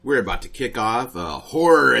We're about to kick off a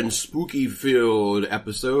horror and spooky-filled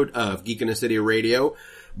episode of Geek in the City Radio,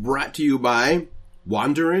 brought to you by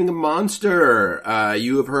Wandering Monster.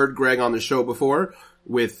 You have heard Greg on the show before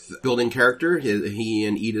with building character, he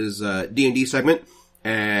and Ida's D&D segment,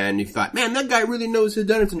 and you thought, man, that guy really knows his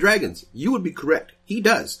Dungeons and Dragons. You would be correct. He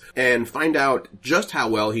does. And find out just how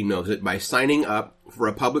well he knows it by signing up for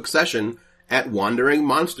a public session at Wandering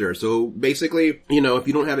Monster. So basically, if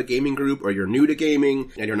you don't have a gaming group or you're new to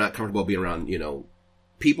gaming and you're not comfortable being around,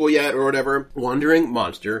 people yet or whatever, Wandering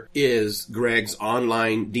Monster is Greg's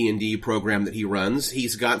online D&D program that he runs.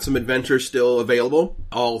 He's got some adventures still available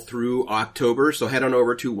all through October, so head on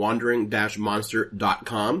over to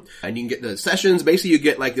wandering-monster.com and you can get the sessions. Basically, you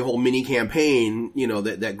get like the whole mini campaign,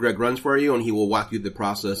 that Greg runs for you, and he will walk you through the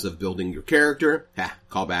process of building your character.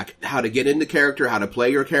 Call back. How to get into character, how to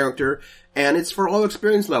play your character. And it's for all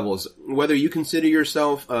experience levels. Whether you consider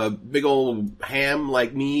yourself a big old ham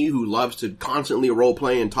like me who loves to constantly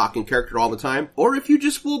roleplay and talk in character all the time, or if you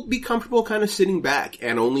just will be comfortable kind of sitting back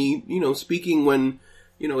and only, speaking when,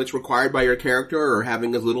 it's required by your character or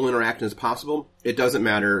having as little interaction as possible, it doesn't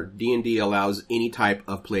matter. D&D allows any type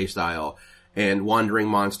of play style, and Wandering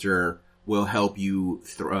Monster will help you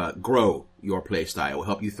grow your play style, will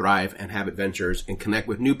help you thrive and have adventures and connect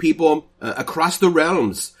with new people across the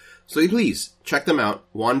realms. So please, check them out,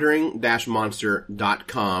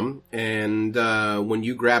 wandering-monster.com, and when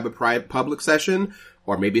you grab a public session,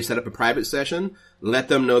 or maybe set up a private session, let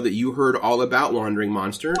them know that you heard all about Wandering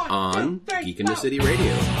Monster on Geek in the City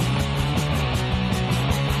Radio.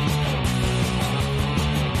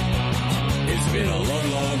 It's been a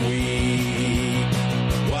long, long week.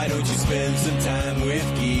 Why don't you spend some time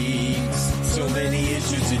with geeks? So many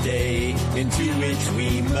issues today, into which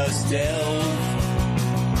we must delve.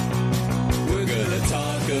 We're gonna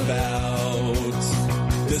talk about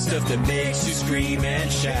the stuff that makes you scream and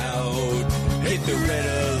shout. Hit the red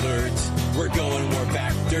alert, we're going War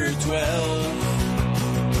Factor 12.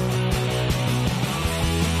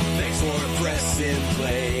 Thanks for pressing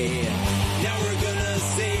play. Now we're gonna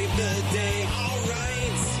save the day,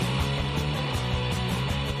 alright.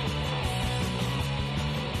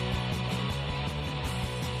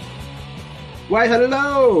 Why,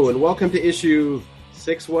 hello, and welcome to issue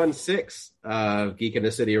 616 of Geek in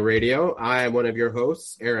the City Radio. I am one of your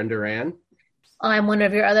hosts, Aaron Duran. I'm one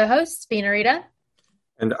of your other hosts, Rita.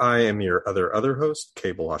 And I am your other host,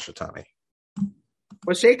 Cable Ashitani.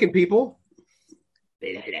 What's shaking, people?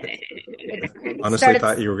 Honestly,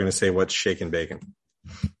 thought you were going to say what's shaking bacon.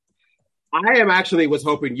 I was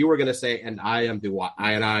hoping you were going to say, and I am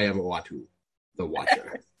Watu, the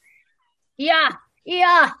Watcher. Yeah.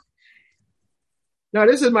 No,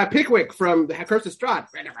 this is my Pickwick from the Curse of Strahd.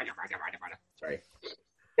 Sorry.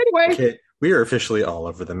 Anyway. Okay, we are officially all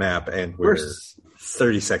over the map, and we're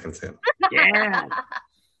 30 seconds in. Yeah.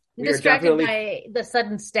 I'm distracted by the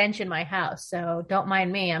sudden stench in my house, so don't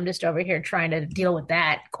mind me. I'm just over here trying to deal with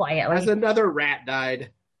that quietly. Has another rat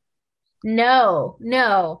died? No.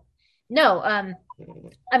 I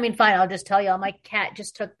mean, fine, I'll just tell y'all. My cat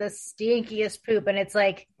just took the stinkiest poop, and it's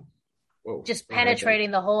like just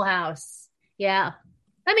penetrating the whole house. Yeah.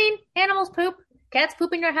 I mean, animals poop. Cats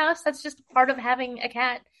poop in your house. That's just part of having a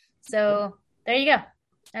cat. So there you go.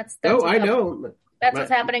 That's I know. That's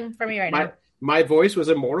what's happening for me right now. My voice was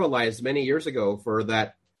immortalized many years ago for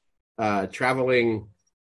that traveling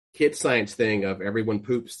kid science thing of everyone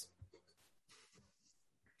poops.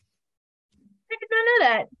 I did not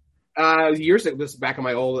know that. Years ago, this is back in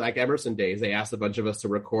my old Emerson days, they asked a bunch of us to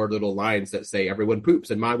record little lines that say everyone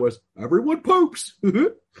poops, and mine was everyone poops.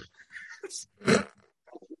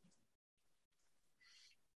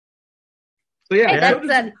 So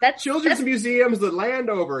yeah, children's museums, the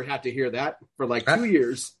Landover had to hear that for like 2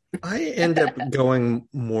 years. I end up going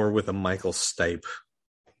more with a Michael Stipe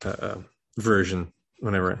version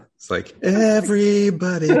whenever it's like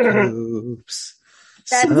everybody poops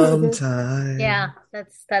sometime. Yeah,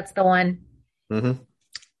 that's the one. Mm-hmm.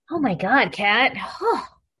 Oh my God, Kat.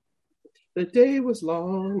 The day was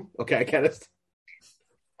long. Okay, I can't.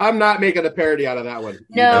 I'm not making a parody out of that one.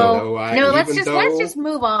 No. Let's just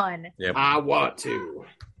move on. Yep. I want to.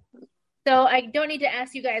 So I don't need to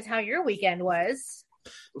ask you guys how your weekend was.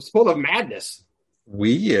 It was full of madness.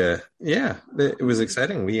 It was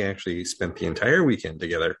exciting. We actually spent the entire weekend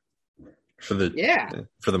together for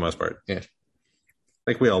the most part. Yeah.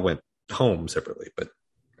 Like we all went home separately, but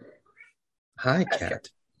hi, Kat.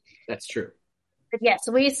 That's true. But yes,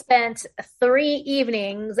 we spent 3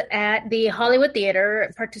 evenings at the Hollywood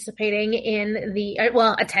Theater participating in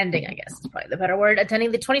attending, I guess is probably the better word,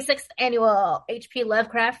 attending the 26th annual H.P.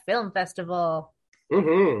 Lovecraft Film Festival.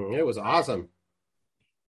 Mm-hmm. It was awesome.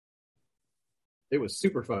 It was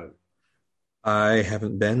super fun. I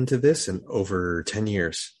haven't been to this in over 10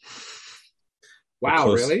 years.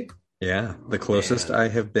 Wow, really? Yeah. The closest I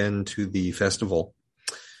have been to the festival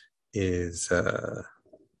is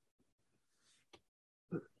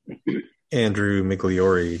Andrew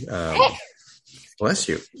Migliori, bless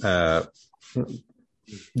you,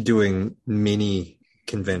 doing mini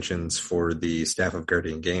conventions for the staff of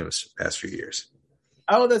Guardian Games the past few years.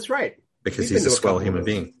 Oh, that's right. Because he's a swell human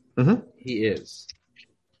being. Mm-hmm. He is.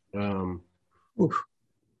 Yeah.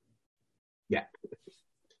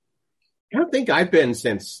 I don't think I've been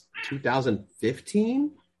since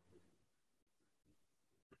 2015.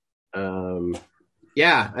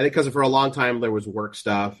 Yeah, I think because for a long time there was work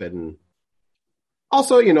stuff, and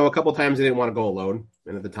also, a couple times I didn't want to go alone,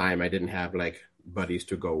 and at the time I didn't have like buddies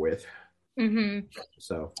to go with. Mm-hmm.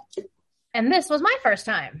 So, and this was my first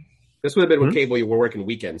time. This would have been with Cable. You were working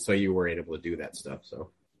weekends, so you were able to do that stuff.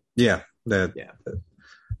 So, yeah.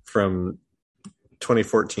 From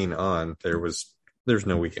 2014 on, there's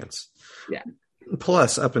no weekends. Yeah.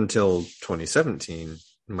 Plus, up until 2017,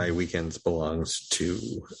 my weekends belongs to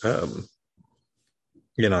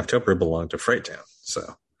in October belonged to Fright Town.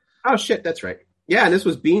 So. Oh shit, that's right. Yeah, and this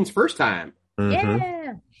was Bean's first time. Mm-hmm.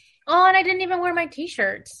 Yeah. Oh, and I didn't even wear my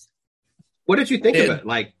t-shirts. What did you think of it?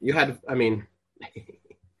 Like, you had, I had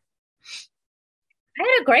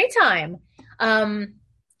a great time.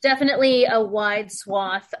 Definitely a wide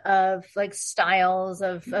swath of like styles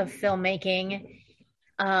of filmmaking.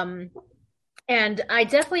 And I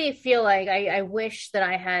definitely feel like I wish that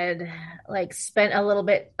I had like spent a little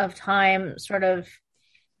bit of time sort of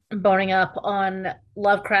boning up on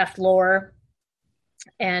Lovecraft lore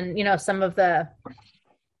and, some of the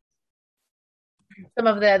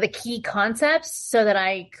key concepts so that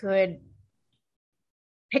I could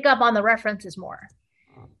pick up on the references more.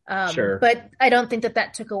 Sure. But I don't think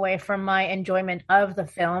that took away from my enjoyment of the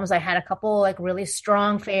films. I had a couple like really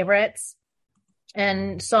strong favorites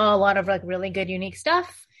and saw a lot of like really good, unique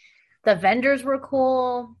stuff. The vendors were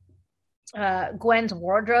cool. Gwen's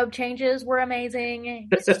wardrobe changes were amazing.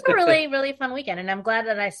 It's just a really, really fun weekend, and I'm glad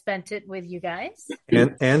that I spent it with you guys.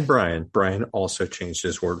 And Brian. Brian also changed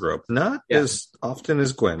his wardrobe. Not as often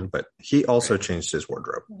as Gwen, but he also changed his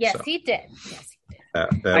wardrobe. Yes, he did. Yes,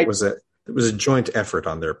 he did. It was a joint effort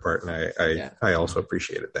on their part, and I also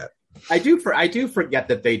appreciated that. I do forget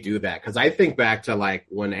that they do that, because I think back to like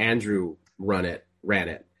when Andrew ran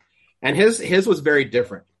it, and his was very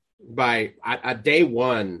different. By day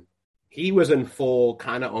one, he was in full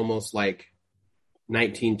kind of almost like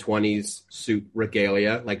 1920s suit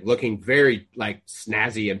regalia, like looking very like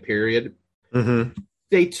snazzy and period. Mm-hmm.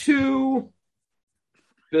 Day two,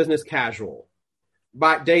 business casual.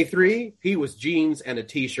 By day three, he was jeans and a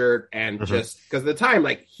t-shirt, and just because at the time,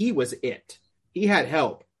 like, he was it. He had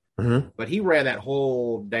help, but he ran that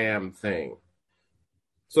whole damn thing.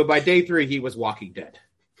 So by day three, he was Walking Dead.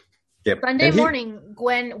 Yep. Sunday morning,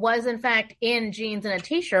 Gwen was in fact in jeans and a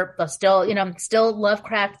t-shirt, but still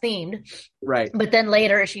Lovecraft themed. Right. But then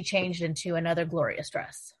later she changed into another glorious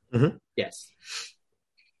dress. Mm-hmm. Yes.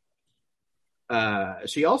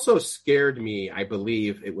 She also scared me, I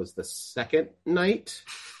believe it was the second night.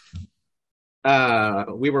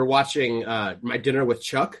 We were watching My Dinner with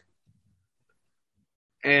Chuck.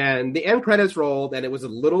 And the end credits rolled, and it was a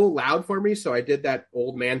little loud for me, so I did that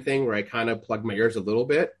old man thing where I kind of plugged my ears a little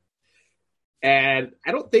bit. And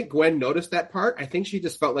I don't think Gwen noticed that part. I think she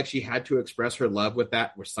just felt like she had to express her love with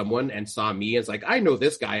someone, and saw me as like, I know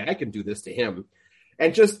this guy, I can do this to him.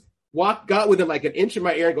 And just got within like an inch of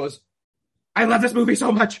my ear and goes, I love this movie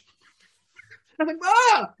so much. I'm like,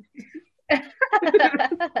 ah! And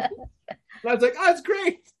I was like, oh, it's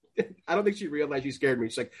great. I don't think she realized she scared me.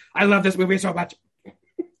 She's like, I love this movie so much.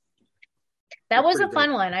 That was a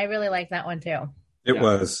fun one. I really like that one too. It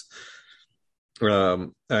was.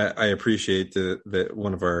 I appreciate that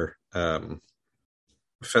one of our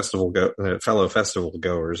fellow festival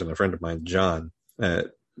goers and a friend of mine, John,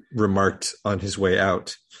 remarked on his way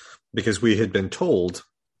out, because we had been told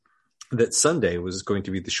that Sunday was going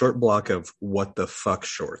to be the short block of what the fuck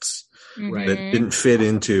shorts that didn't fit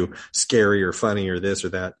into scary or funny or this or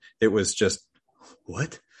that. It was just,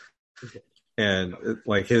 what? And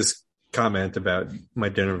like his comment about My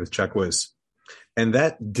Dinner with Chuck was, and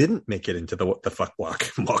that didn't make it into the what the fuck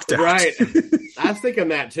block. Walked out. Right. I was thinking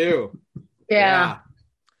that too. Yeah.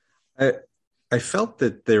 I felt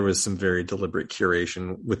that there was some very deliberate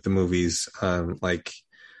curation with the movies, like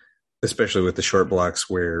especially with the short blocks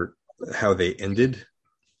where how they ended.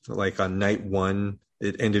 Like on night one,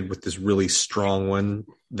 it ended with this really strong one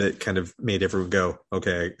that kind of made everyone go,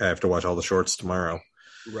 okay, I have to watch all the shorts tomorrow.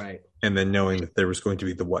 Right. And then knowing that there was going to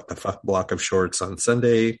be the What the Fuck block of shorts on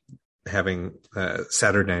Sunday, having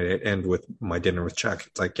Saturday night end with My Dinner with Chuck.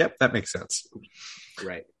 It's like, yep, that makes sense.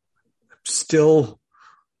 Right. Still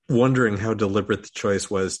wondering how deliberate the choice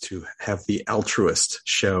was to have the Altruist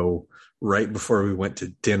show right before we went to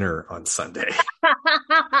dinner on Sunday.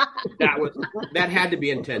 That had to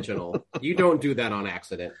be intentional. You don't do that on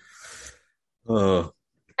accident.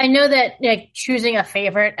 I know that choosing a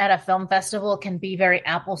favorite at a film festival can be very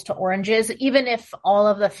apples to oranges, even if all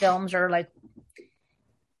of the films are like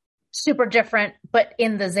super different, but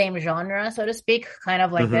in the same genre, so to speak, kind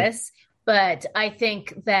of like this. But I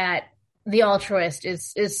think that The Altruist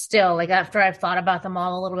is still, like, after I've thought about them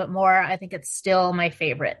all a little bit more, I think it's still my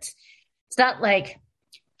favorite. It's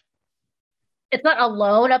not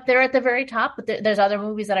alone up there at the very top, but there's other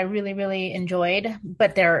movies that I really, really enjoyed,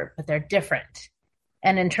 but they're different.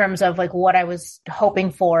 And in terms of like what I was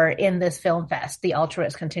hoping for in this film fest, The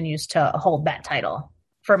Altruist continues to hold that title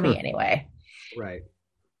for me anyway. Right.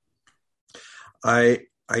 I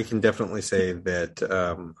can definitely say that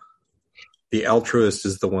The Altruist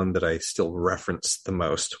is the one that I still reference the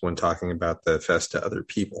most when talking about the fest to other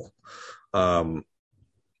people.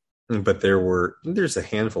 But there's a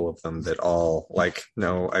handful of them that all like,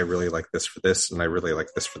 no, I really like this for this, and I really like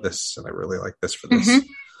this for this, and I really like this for this.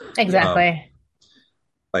 Exactly.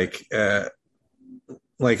 Like I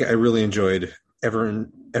really enjoyed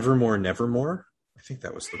Evermore Nevermore. I think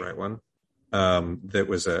that was the right one. That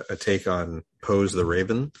was a take on Pose the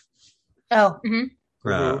Raven. Oh,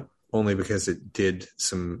 only because it did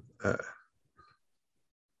some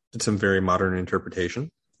very modern interpretation.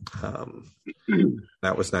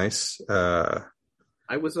 That was nice. I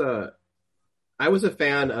was a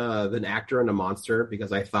fan of An Actor and a Monster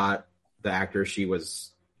because I thought the actor she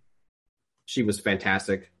was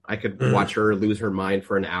fantastic. I could watch her lose her mind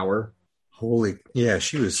for an hour.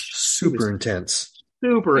 She was super intense.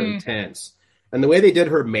 Super intense. And the way they did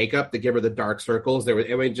her makeup to give her the dark circles,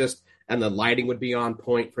 and the lighting would be on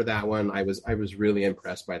point for that one. I was really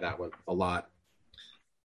impressed by that one a lot.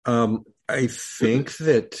 I think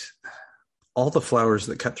that All the Flowers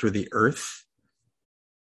That Cut Through the Earth.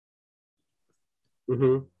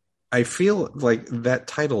 I feel like that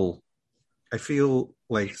title, I feel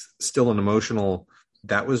like still an emotional,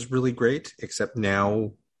 that was really great, except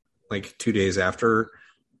now, like 2 days after,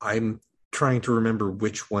 I'm trying to remember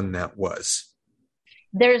which one that was.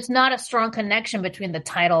 There's not a strong connection between the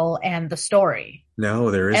title and the story.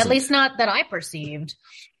 No, there isn't. At least not that I perceived.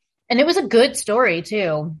 And it was a good story,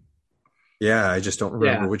 too. Yeah, I just don't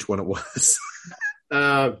remember which one it was.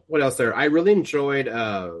 What else there? I really enjoyed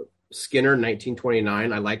Skinner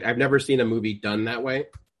 1929. I've never seen a movie done that way.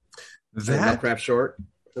 That Lovecraft short.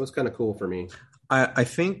 It was kind of cool for me. I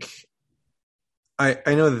think I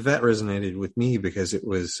know that resonated with me because it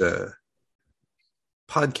was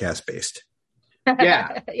podcast based.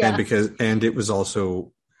 Yeah. And it was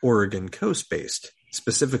also Oregon coast based,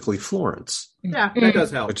 specifically Florence. Yeah, that does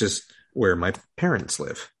help. Which is where my parents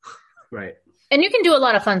live. Right. And you can do a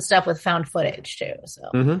lot of fun stuff with found footage too. So.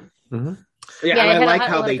 Yeah, and I like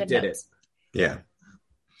how they did it. Yeah.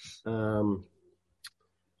 I'm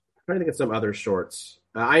trying to think of some other shorts.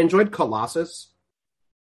 I enjoyed Colossus.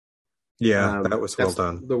 Yeah, that was well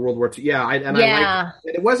done. The World War II. Yeah, I liked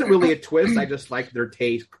it. It wasn't really a twist. I just liked their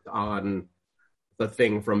take on the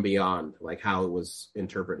thing from beyond, like how it was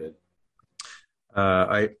interpreted.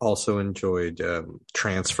 I also enjoyed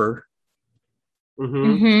Transfer.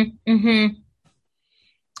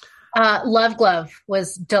 Love Glove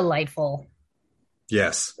was delightful.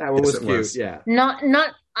 Yes, that one was cute. Yeah, not.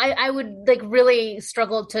 I would like really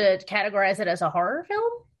struggle to categorize it as a horror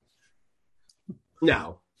film.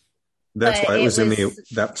 No, that's why it was in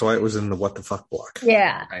the What the Fuck block.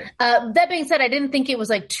 Yeah. Right. That being said, I didn't think it was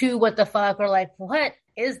like too what the fuck or like what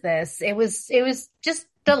is this? It was just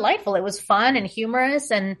delightful. It was fun and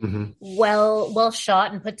humorous and well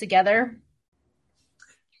shot and put together.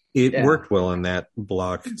 It worked well in that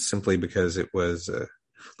block simply because it was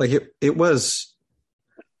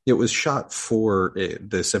it was shot for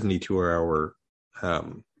the 72-hour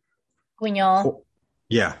Guignol.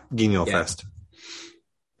 Guignol Fest.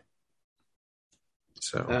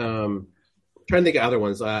 So trying to think of other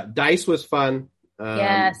ones. Dice was fun.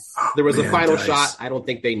 Yes. There was a final shot I don't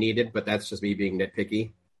think they needed, but that's just me being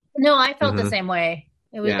nitpicky. No, I felt the same way.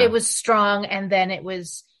 It was strong, and then it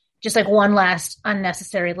was just like one last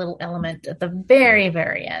unnecessary little element at the very,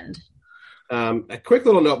 very end. A quick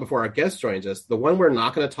little note before our guest joins us. The one we're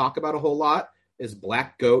not going to talk about a whole lot is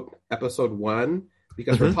Black Goat episode 1,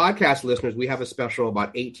 because for podcast listeners, we have a special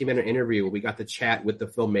about 18-minute interview where we got to chat with the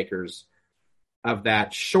filmmakers of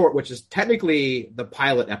that short, which is technically the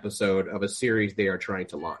pilot episode of a series they are trying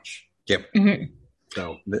to launch. Yep. Mm-hmm.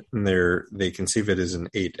 So they conceive it as an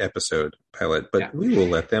 8-episode pilot, but we will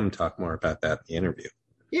let them talk more about that in the interview.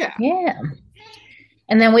 Yeah.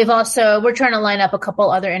 And then we're trying to line up a couple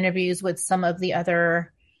other interviews with some of the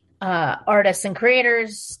other artists and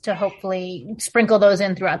creators to hopefully sprinkle those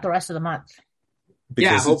in throughout the rest of the month.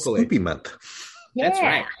 Because hopefully. It's Spoopy month. Yeah. That's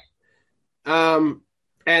right. And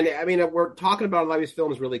I mean, we're talking about a lot of these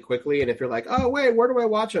films really quickly, and if you're like, oh, wait, where do I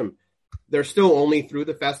watch them? They're still only through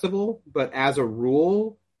the festival, but as a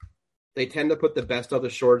rule, they tend to put the best of the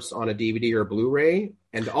shorts on a DVD or Blu-ray.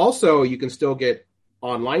 And also, you can still get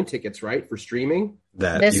online tickets, right, for streaming.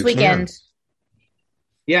 This weekend.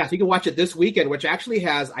 Yeah, so you can watch it this weekend, which actually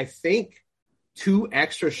has, I think, 2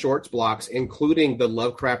 extra shorts blocks, including the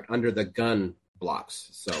Lovecraft Under the Gun blocks.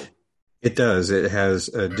 So it does. It has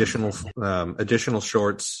additional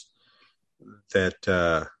shorts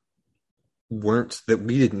that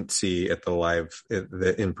we didn't see at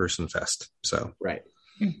the in-person fest. So right.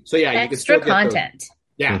 So yeah, extra you can still get content.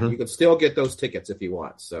 You can still get those tickets if you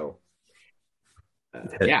want. So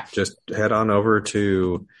just head on over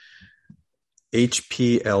to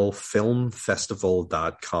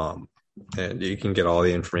hplfilmfestival.com and you can get all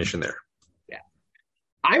the information there. Yeah.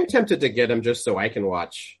 I'm tempted to get them just so I can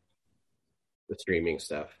watch the streaming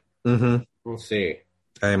stuff. Mm-hmm. We'll see.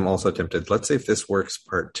 I am also tempted. Let's see if this works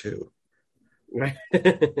part 2. Right.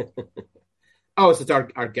 Oh, so it's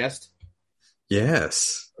our guest?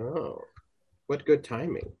 Yes. Oh, what good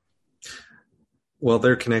timing. Well,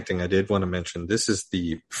 they're connecting. I did want to mention this is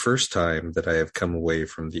the first time that I have come away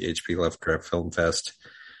from the H.P. Lovecraft Film Fest,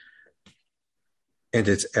 and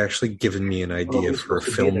it's actually given me an idea for a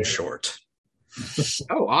film short.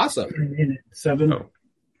 Oh, awesome. 7. Oh.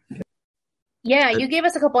 Yeah, you gave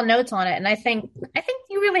us a couple notes on it, and I think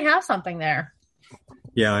you really have something there.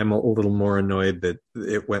 Yeah, I'm a little more annoyed that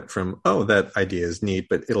it went from, oh, that idea is neat,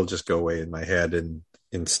 but it'll just go away in my head, and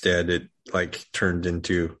instead it turned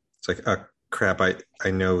into, it's like, oh, crap, I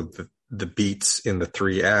know the beats in the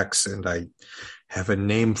 3 acts, and I have a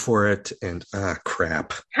name for it, and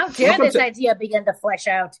crap. How dare this idea begin to flesh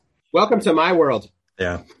out? Welcome to my world.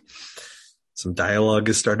 Yeah. Some dialogue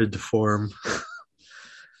has started to form.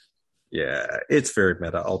 Yeah, it's very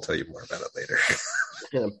meta. I'll tell you more about it later.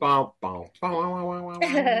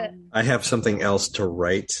 I have something else to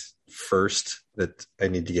write first that I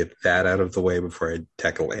need to get that out of the way before I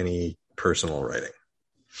tackle any personal writing.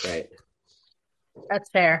 Right. That's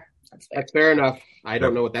fair. That's fair enough. I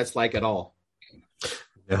don't know what that's like at all.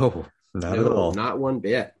 No, not at all. Not one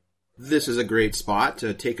bit. This is a great spot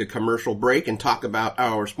to take a commercial break and talk about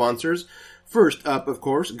our sponsors. First up, of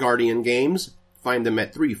course, Guardian Games. Find them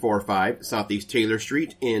at 345 Southeast Taylor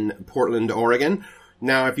Street in Portland, Oregon.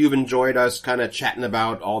 Now, if you've enjoyed us kind of chatting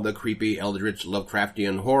about all the creepy Eldritch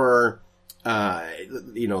Lovecraftian horror,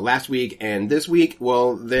 last week and this week,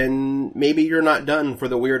 well, then maybe you're not done for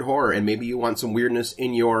the weird horror, and maybe you want some weirdness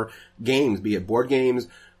in your games, be it board games,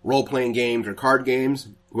 role-playing games, or card games.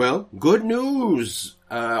 Well, good news!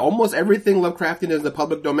 Almost everything Lovecraftian is in the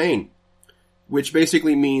public domain. Which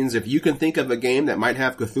basically means if you can think of a game that might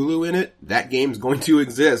have Cthulhu in it, that game's going to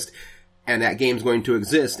exist. And that game's going to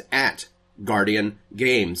exist at Guardian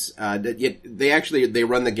Games. They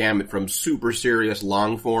run the gamut from super serious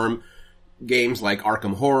long-form games like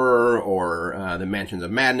Arkham Horror or the Mansions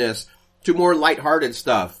of Madness to more lighthearted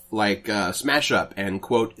stuff like Smash Up and,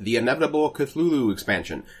 quote, the Inevitable Cthulhu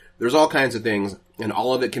expansion. There's all kinds of things, and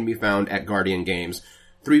all of it can be found at Guardian Games.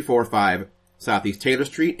 345 Southeast Taylor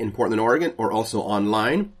Street in Portland, Oregon, or also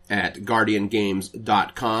online at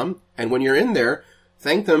guardiangames.com. And when you're in there,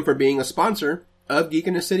 thank them for being a sponsor of Geek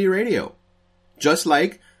in the City Radio. Just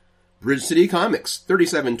like Bridge City Comics,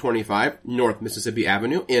 3725 North Mississippi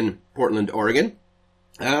Avenue in Portland, Oregon.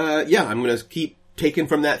 I'm going to keep taking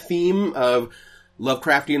from that theme of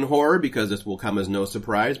Lovecraftian horror because this will come as no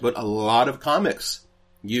surprise, but a lot of comics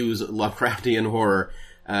use Lovecraftian horror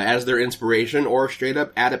as their inspiration or straight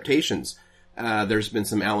up adaptations. There's been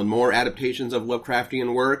some Alan Moore adaptations of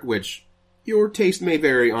Lovecraftian work, which your taste may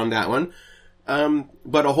vary on that one.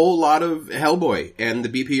 But a whole lot of Hellboy and the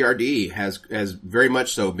BPRD has very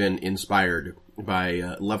much so been inspired by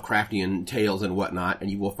Lovecraftian tales and whatnot,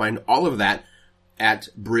 and you will find all of that at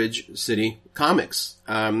Bridge City Comics.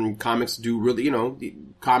 Comics do really,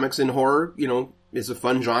 comics and horror, is a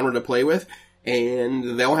fun genre to play with,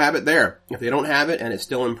 and they'll have it there. If they don't have it and it's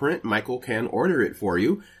still in print, Michael can order it for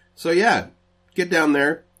you. So yeah, get down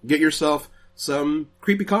there, get yourself some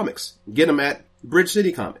creepy comics. Get them at Bridge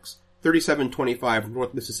City Comics, 3725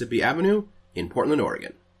 North Mississippi Avenue in Portland,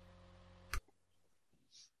 Oregon.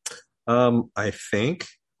 I think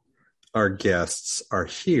our guests are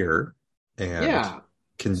here and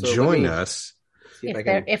can join us.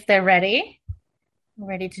 If they're ready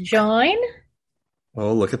to join.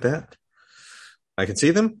 Oh, look at that. I can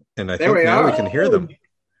see them, and I think now we can hear them.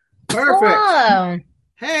 Perfect. Hello.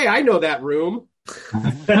 Hey, I know that room.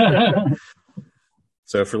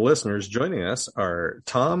 So for listeners, joining us are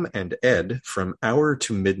Tom and Ed from Hour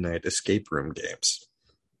to Midnight Escape Room Games.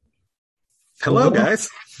 Hello, guys.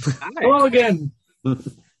 Hi. Hello again.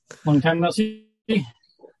 Long time no see. Yeah,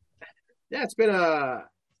 it's been a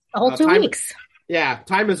whole 2 weeks. Yeah,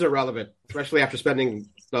 time is irrelevant, especially after spending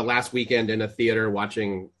the last weekend in a theater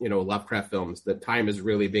watching, Lovecraft films. The time is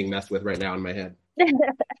really being messed with right now in my head.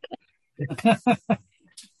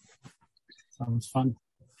 Sounds fun.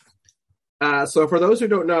 So for those who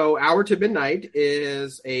don't know, Hour to Midnight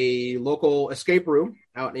is a local escape room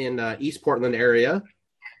out in East Portland area.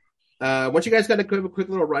 Once you guys got a quick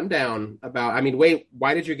little rundown about,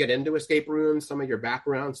 why did you get into escape rooms, some of your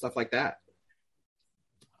background, stuff like that?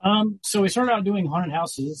 So we started out doing haunted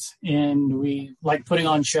houses, and we like putting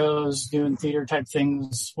on shows, doing theater type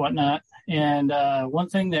things, whatnot. And one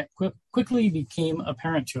thing that quickly became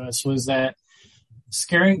apparent to us was that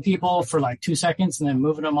scaring people for like 2 seconds and then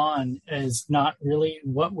moving them on is not really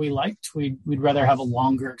what we liked. We'd rather have a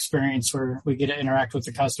longer experience where we get to interact with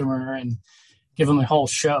the customer and give them a whole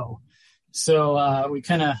show. So we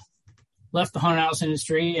kind of left the haunted house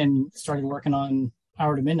industry and started working on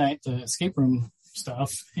Hour to Midnight, the escape room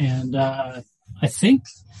stuff. And I think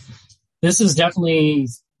this has definitely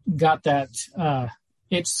got that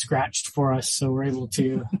itch scratched for us. So we're able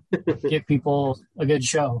to give people a good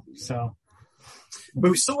show. So.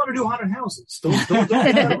 But we still want to do haunted houses. Don't we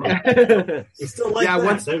still like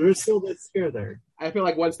that. We're still that scared there. I feel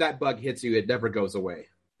like once that bug hits you, it never goes away.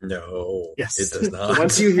 No, yes, it does not.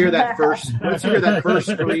 Once you hear that first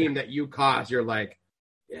scream that you caused, you're like,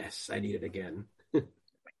 yes, I need it again.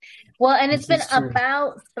 Well, and it's been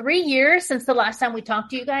about 3 years since the last time we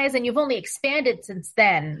talked to you guys, and you've only expanded since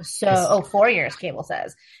then. So, 4 years, Cable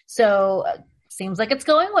says. So, seems like it's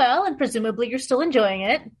going well, and presumably you're still enjoying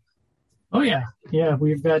it. Oh, yeah. Yeah,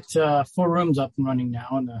 we've got 4 rooms up and running now,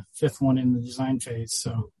 and the 5th one in the design phase.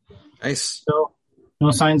 So nice. So, no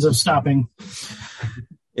signs of stopping.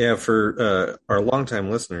 Yeah, for our longtime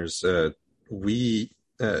listeners,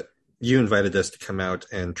 you invited us to come out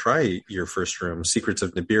and try your first room, Secrets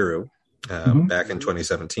of Nibiru, back in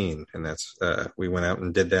 2017. And that's we went out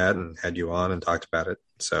and did that and had you on and talked about it.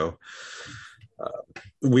 So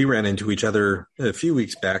we ran into each other a few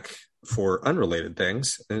weeks back for unrelated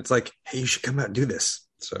things, and it's like, hey, you should come out and do this.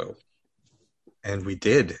 So, and we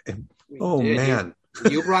did. And man,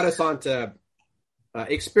 you brought us on to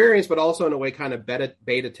experience, but also in a way kind of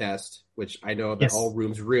beta test, which I know that all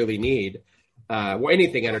rooms really need.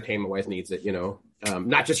 Anything entertainment wise needs it,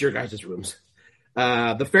 not just your guys' rooms.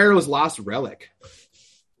 The Pharaohs Lost Relic,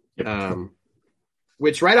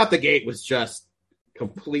 which right out the gate was just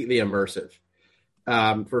completely immersive.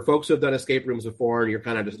 For folks who have done escape rooms before, and you're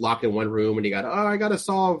kind of just locked in one room and you I got to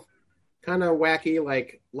solve kind of wacky,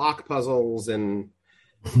 like lock puzzles, and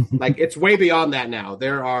like, it's way beyond that now.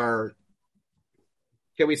 There are,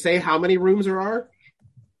 can we say how many rooms there are?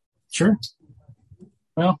 Sure.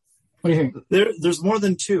 Well, what do you think? There's more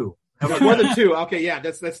than 2. More than 2. Okay. Yeah.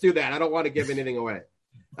 Let's do that. I don't want to give anything away.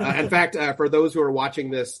 In fact, for those who are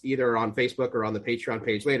watching this either on Facebook or on the Patreon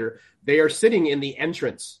page later, they are sitting in the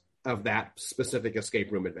entrance of that specific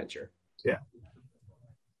escape room adventure. Yeah.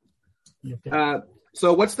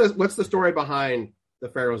 So what's the story behind the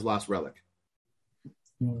Pharaoh's Lost Relic?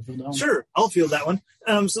 Sure, I'll field that one.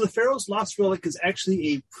 So the Pharaoh's Lost Relic is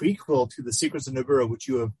actually a prequel to the Secrets of Nibiru, which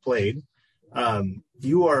you have played.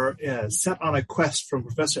 You are set on a quest from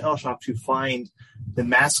Professor Elshop to find the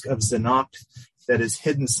Mask of Zanapt that is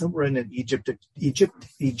hidden somewhere in an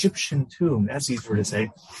Egyptian tomb. That's easier to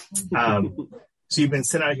say. So you've been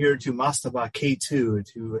sent out here to Mastaba K2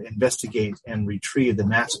 to investigate and retrieve the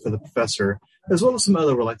mask for the professor, as well as some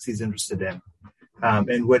other relics he's interested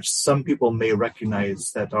in which some people may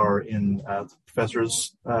recognize that are in the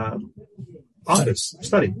professor's office,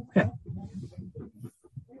 study. Yeah.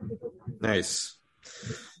 Nice.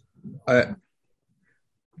 I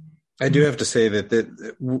do have to say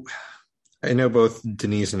that I know both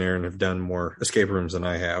Denise and Aaron have done more escape rooms than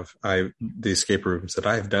I have. The escape rooms that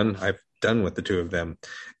I've done with the 2 of them,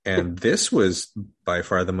 and this was by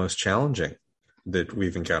far the most challenging that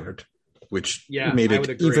we've encountered, which made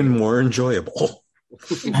it even more enjoyable.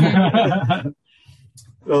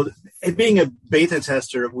 Well, being a beta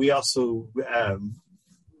tester, we also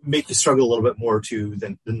make you struggle a little bit more too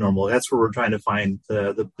than normal. That's where we're trying to find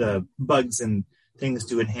the bugs and things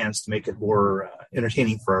to enhance to make it more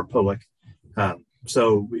entertaining for our public.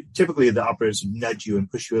 So typically the operators nudge you and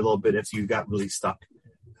push you a little bit if you got really stuck.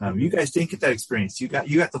 You guys didn't get that experience. You got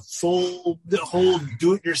the whole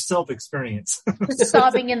do-it-yourself experience. Just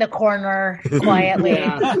sobbing in the corner quietly.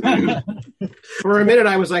 Yeah. For a minute,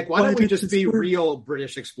 I was like, why don't we just be real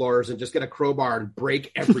British explorers and just get a crowbar and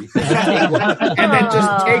break everything and then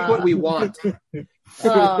just take what we want?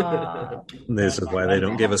 This is why they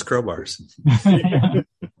don't give us crowbars.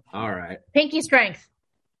 All right. Pinky strength.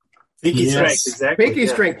 Pinky strength, exactly. Pinky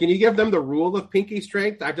strength. Can you give them the rule of pinky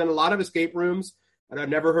strength? I've done a lot of escape rooms, and I've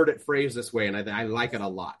never heard it phrased this way, and I like it a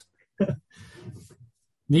lot.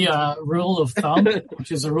 The rule of thumb,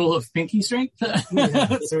 which is a rule of pinky strength.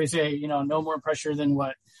 So we say, no more pressure than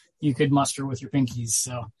what you could muster with your pinkies.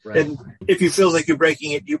 So, right. And if you feel like you're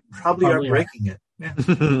breaking it, you probably are breaking it.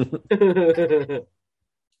 Yeah.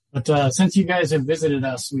 But since you guys have visited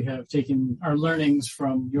us, we have taken our learnings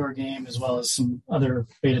from your game as well as some other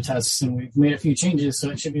beta tests, and we've made a few changes, so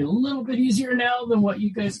it should be a little bit easier now than what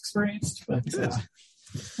you guys experienced. But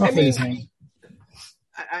roughly the same.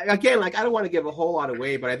 Again, I don't want to give a whole lot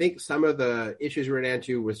away, but I think some of the issues we ran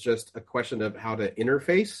into was just a question of how to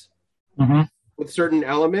interface with certain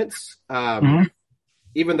elements.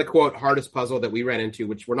 Even the, quote, hardest puzzle that we ran into,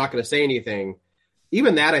 which we're not going to say anything,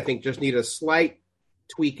 even that I think just need a slight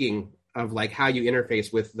tweaking of how you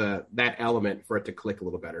interface with that element for it to click a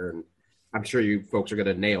little better. And I'm sure you folks are going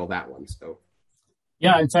to nail that one. So.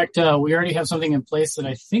 Yeah, in fact, we already have something in place that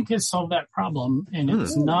I think has solved that problem, and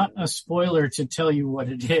it's not a spoiler to tell you what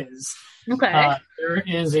it is. Okay. There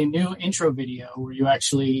is a new intro video where you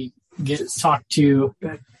actually get talked to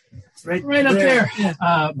right up there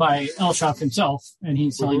by Elshop himself, and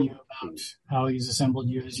he's telling you about how he's assembled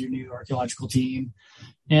you as your new archaeological team.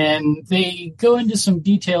 And they go into some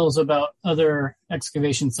details about other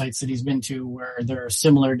excavation sites that he's been to where there are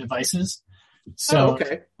similar devices. So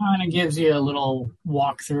it kind of gives you a little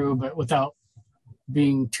walkthrough, but without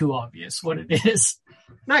being too obvious what it is.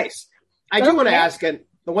 Nice. I do want to ask, and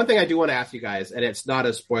the one thing I do want to ask you guys, and it's not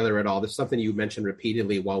a spoiler at all, this is something you mentioned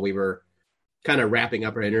repeatedly while we were kind of wrapping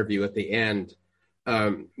up our interview at the end.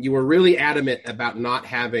 You were really adamant about not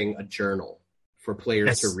having a journal for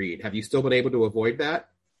players to read. Have you still been able to avoid that?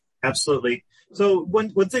 Absolutely. So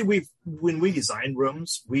one thing when we design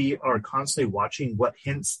rooms, we are constantly watching what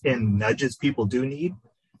hints and nudges people do need.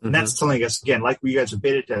 And that's telling us, again, like we guys are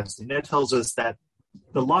beta testing, that tells us that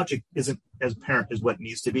the logic isn't as apparent as what it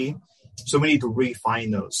needs to be. So we need to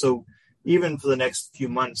refine those. So even for the next few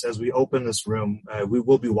months, as we open this room, we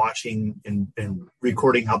will be watching and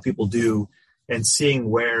recording how people do and seeing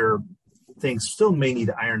where things still may need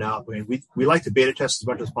to iron out. I mean, we like to beta test as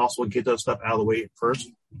much as possible and get those stuff out of the way first.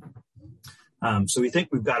 So we think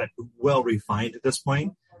we've got it well refined at this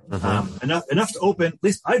point. Enough to open. At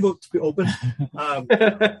least I vote to be open.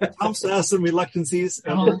 Tom still has some reluctancies.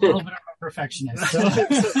 I'm a little bit of a perfectionist.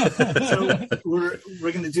 So we're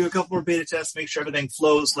going to do a couple more beta tests, make sure everything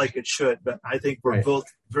flows like it should. But I think we're both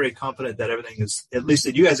very confident that everything is, at least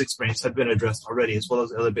that you guys' experience, have been addressed already, as well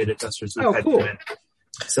as other beta testers we've had come in.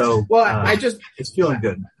 So it's feeling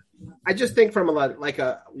good. I just think from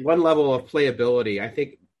one level of playability, I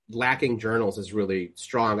think lacking journals is really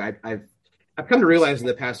strong. I've come to realize in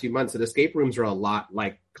the past few months that escape rooms are a lot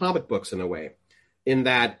like comic books in a way, in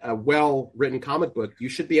that a well-written comic book, you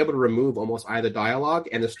should be able to remove almost either dialogue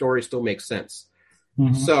and the story still makes sense.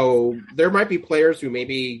 So there might be players who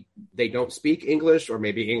maybe they don't speak English, or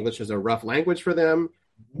maybe English is a rough language for them.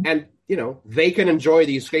 And, they can enjoy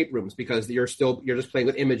these escape rooms because you're just playing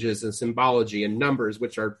with images and symbology and numbers,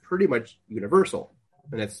 which are pretty much universal.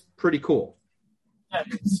 And it's pretty cool.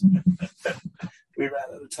 We ran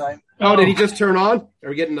out of time. Oh, did he just turn on? Are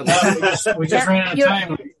we getting we just ran out of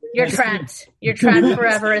time. You're trapped. You're trapped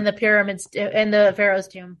forever in the pyramids, in the Pharaoh's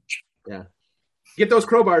tomb. Yeah. Get those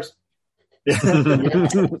crowbars.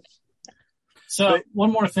 So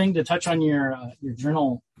one more thing to touch on your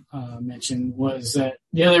journal mention was that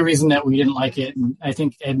the other reason that we didn't like it, and I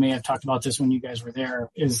think Ed may have talked about this when you guys were there,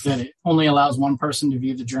 is that it only allows one person to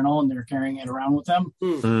view the journal and they're carrying it around with them.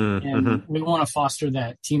 And we want to foster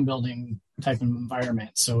that team building type of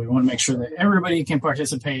environment. So we want to make sure that everybody can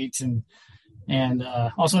participate, and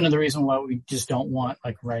also another reason why we just don't want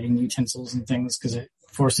writing utensils and things, because it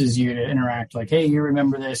forces you to interact hey, you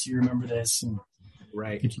remember this, and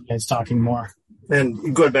get you guys talking more.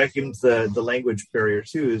 And going back into the language barrier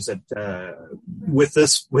too, is that with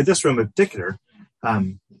this room in particular,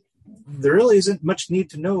 there really isn't much need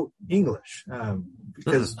to know English,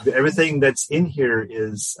 because everything that's in here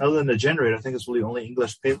is, other than the generator, I think it's really the only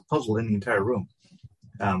English puzzle in the entire room.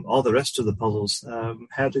 All the rest of the puzzles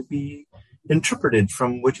had to be interpreted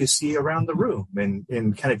from what you see around the room,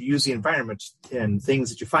 and kind of use the environment and things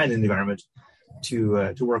that you find in the environment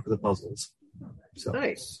to work with the puzzles. So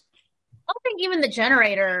nice. I think even the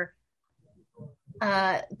generator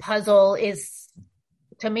puzzle is,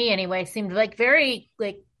 to me anyway, seemed like very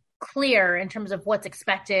like clear in terms of what's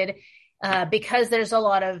expected, because there's a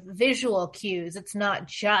lot of visual cues. It's not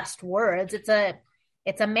just words. It's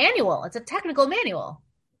a manual. It's a technical manual.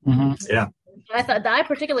 Mm-hmm. Yeah. I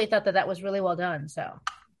particularly thought that was really well done. So.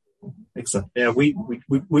 Excellent. Yeah, we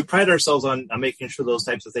pride ourselves on making sure those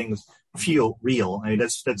types of things feel real. I mean,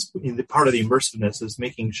 that's part of the immersiveness is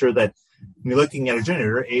making sure that when you're looking at a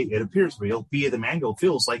generator, A, it appears real. B, the manual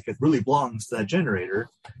feels like it really belongs to that generator.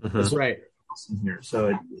 Mm-hmm. That's right. Here,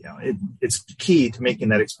 so it's key to making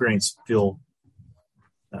that experience feel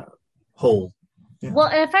whole. Yeah. Well,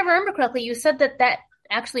 if I remember correctly, you said that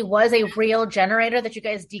actually was a real generator that you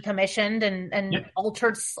guys decommissioned and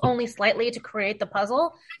altered only slightly to create the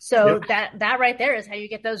puzzle. So that right there is how you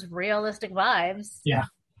get those realistic vibes. Yeah,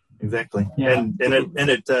 exactly. Yeah.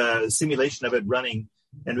 And simulation of it running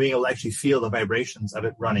and being able to actually feel the vibrations of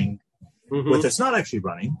it running, with it's not actually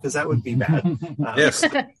running, because that would be bad. Yes.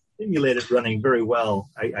 Simulated running very well,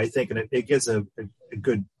 I think, and it gives a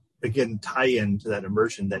good, again, tie-in to that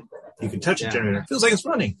immersion that you can touch a generator. It feels like it's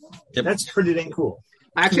running. Yep. That's pretty dang cool.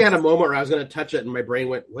 I actually had a moment where I was going to touch it, and my brain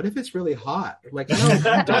went, "What if it's really hot?" I'm like, "No,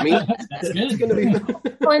 dummy, it's going to be."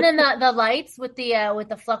 Well, and then the lights with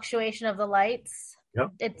the fluctuation of the lights.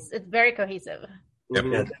 Yep. It's very cohesive.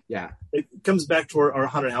 Yep. Yeah. It comes back to our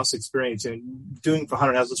haunted house experience, and doing for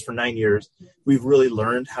haunted houses for 9 years, we've really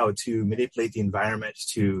learned how to manipulate the environment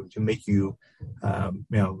to make you,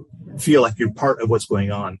 feel like you're part of what's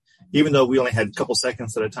going on. Even though we only had a couple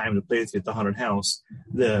seconds at a time to play with you at the haunted house,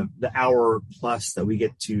 the hour plus that we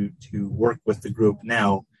get to work with the group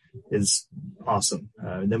now is awesome.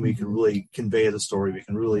 And then we can really convey the story. We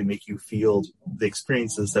can really make you feel the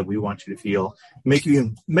experiences that we want you to feel. Make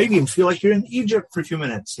you even feel like you're in Egypt for a few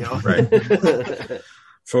minutes. Right.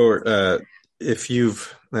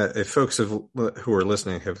 If folks who are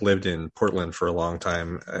listening have lived in Portland for a long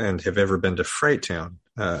time and have ever been to Fright Town,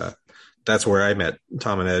 that's where I met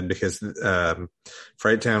Tom and Ed, because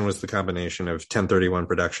Fright Town was the combination of 1031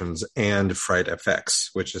 Productions and Fright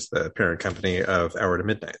FX, which is the parent company of Hour to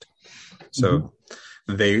Midnight. So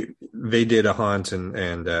they did a haunt,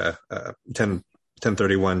 and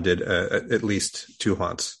 1031 did at least 2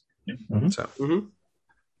 haunts. So,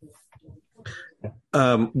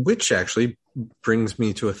 which actually brings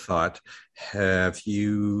me to a thought. Have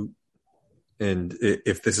you? And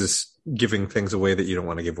if this is giving things away that you don't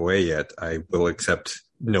want to give away yet, I will accept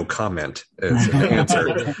no comment as an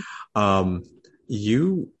answer.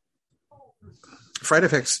 Fright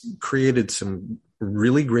FX created some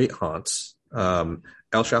really great haunts.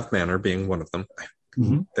 Elshoff Manor being one of them.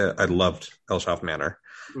 I loved Elshoff Manor.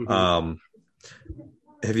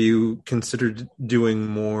 Have you considered doing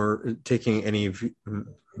more, taking any of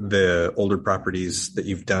the older properties that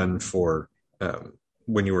you've done for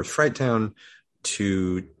when you were at Fright Town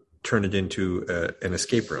to turn it into an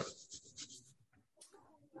escape room?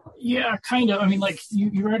 Yeah, kind of. I mean, like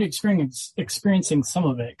you're already experiencing some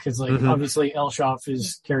of it, because obviously Elshoff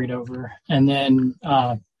is carried over, and then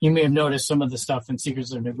you may have noticed some of the stuff in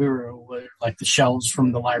Secrets of Nibiru, like the shelves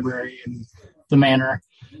from the library and the manor,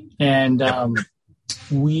 and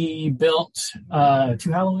we built 3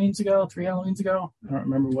 Halloweens ago. I don't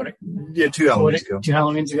remember what it. Yeah, 2 Halloweens ago. 2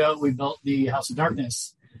 Halloweens ago, we built the House of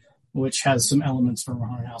Darkness, which has some elements from a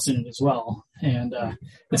haunted house in it as well. And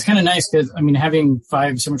it's kind of nice because, I mean, having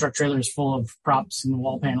 5 semi-truck trailers full of props and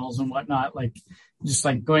wall panels and whatnot, like just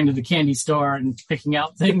like going to the candy store and picking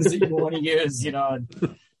out things that you want to use,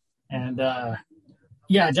 And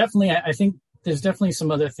yeah, definitely. I think there's definitely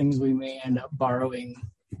some other things we may end up borrowing.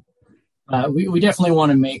 We definitely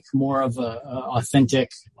want to make more of a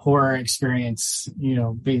authentic horror experience,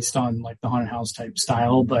 based on like the haunted house type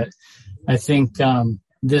style. But I think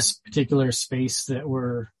this particular space that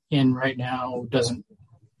we're in right now doesn't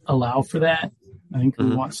allow for that. I think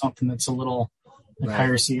we want something that's a little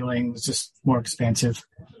higher ceilings, just more expansive.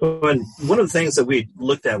 One of the things that we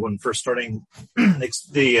looked at when first starting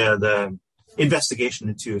the investigation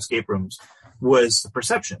into escape rooms was the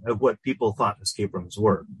perception of what people thought escape rooms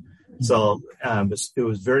were. So it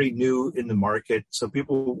was very new in the market. So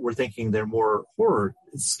people were thinking they're more horror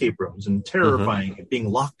escape rooms and terrifying and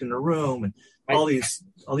being locked in a room and all these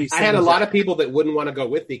things. I had a lot of people that wouldn't want to go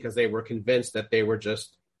with me because they were convinced that they were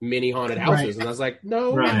just mini haunted houses. Right. And I was like,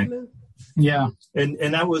 no. Right. Yeah. And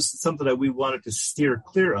that was something that we wanted to steer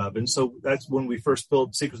clear of. And so that's when we first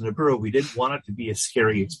built Secrets of Nibiru. We didn't want it to be a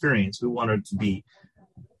scary experience. We wanted it to be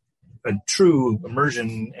a true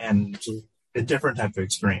immersion and a different type of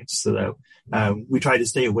experience. So that we try to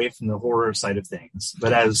stay away from the horror side of things.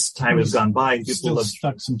 But as time has gone by, people still have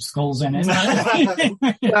stuck some skulls in it.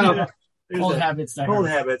 Old habits.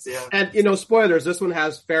 Yeah. And spoilers. This one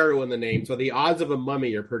has Pharaoh in the name, so the odds of a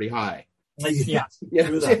mummy are pretty high. Yeah.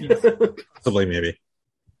 Possibly, maybe.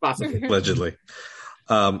 Possibly. Allegedly.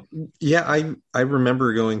 I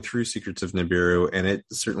remember going through Secrets of Nibiru, and it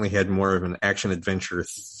certainly had more of an action-adventure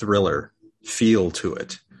thriller feel to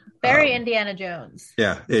it. Very Indiana Jones.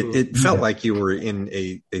 Yeah, it felt like you were in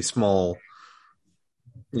a small,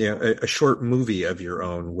 a short movie of your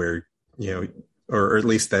own where, or at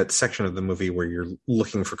least that section of the movie where you're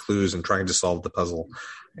looking for clues and trying to solve the puzzle.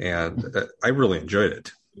 And I really enjoyed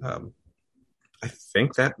it. I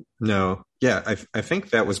think that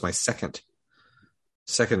was my second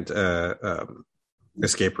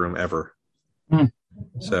escape room ever.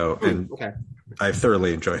 So, and I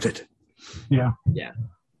thoroughly enjoyed it. Yeah.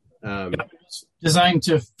 Designed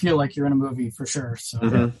to feel like you're in a movie for sure. So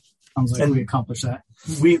sounds like we accomplished that.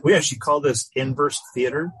 We actually call this inverse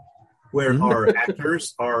theater, where our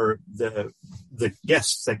actors are the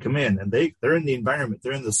guests that come in, and they're in the environment,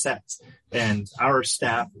 they're in the sets, and our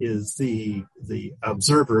staff is the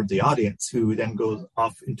observer of the audience, who then goes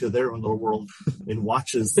off into their own little world and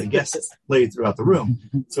watches the guests play throughout the room.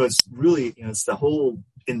 So it's really, it's the whole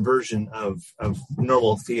inversion of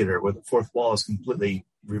normal theater, where the fourth wall is completely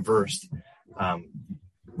reversed,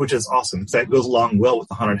 which is awesome. So that goes along well with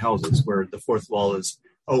the haunted houses, where the fourth wall is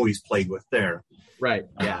always played with there. Right.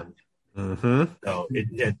 Yeah. So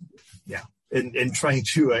and trying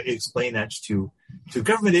to explain that to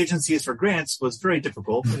government agencies for grants was very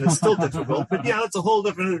difficult, and it's still difficult. But it's a whole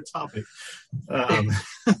different topic. I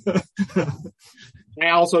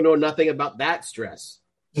also know nothing about that stress.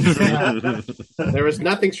 There was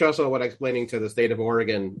nothing stressful when explaining to the state of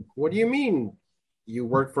Oregon. What do you mean you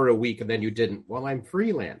worked for a week and then you didn't? Well, I'm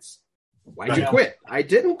freelance. Why'd you quit? I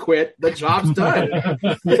didn't quit. The job's done.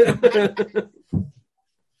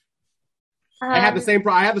 I have the same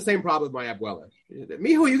problem with my abuela.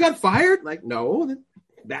 Mijo, you got fired? Like, no,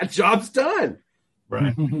 that job's done.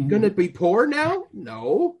 Right. Gonna be poor now?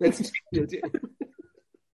 No. It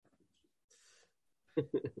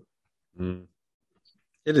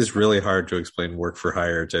is really hard to explain work for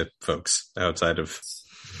hire to folks outside of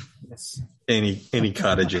any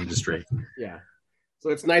cottage industry. Yeah.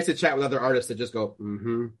 So it's nice to chat with other artists that just go,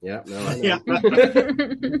 yeah, no, I know.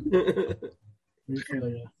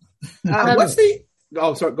 What's the?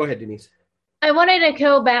 Oh, sorry. Go ahead, Denise. I wanted to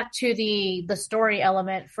go back to the story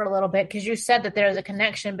element for a little bit, because you said that there's a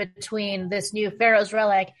connection between this new Pharaoh's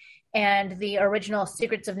relic and the original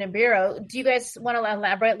Secrets of Nibiru. Do you guys want to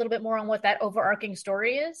elaborate a little bit more on what that overarching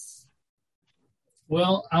story is?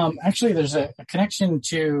 Well, actually, there's a connection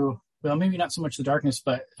to, well, maybe not so much the darkness,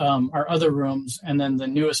 but our other rooms, and then the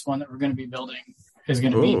newest one that we're going to be building is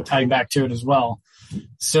going to be tied back to it as well.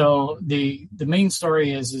 So the main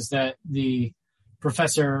story is that the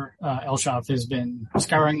Professor Elshoff has been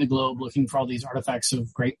scouring the globe looking for all these artifacts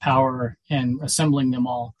of great power and assembling them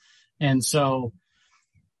all. And so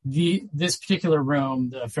this particular room,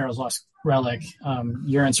 the Pharaoh's Lost Relic,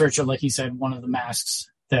 you're in search of, like he said, one of the masks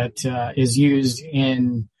that is used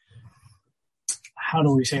in, how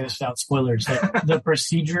do we say this without spoilers? Like the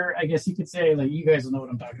procedure, I guess you could say. Like, you guys know what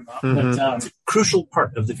I'm talking about. But, crucial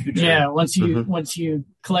part of the future. Yeah, once you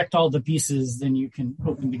collect all the pieces, then you can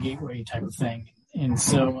open the gateway type of thing. And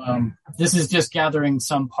so this is just gathering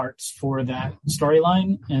some parts for that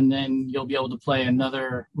storyline, and then you'll be able to play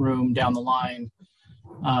another room down the line.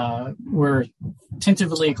 We're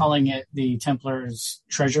tentatively calling it the Templar's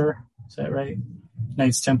Treasure. Is that right?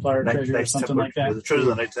 Knights Templar Treasure or something like that. The Treasure of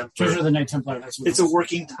the Knight Templar. Treasure of the Knight Templar. That's what it's a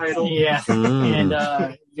working title. Yeah.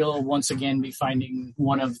 And you'll once again be finding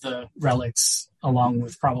one of the relics, along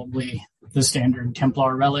with probably the standard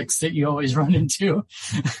Templar relics that you always run into.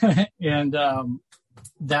 And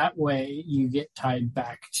that way you get tied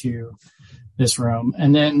back to this room.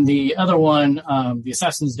 And then the other one, the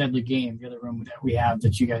Assassin's Deadly Game, the other room that we have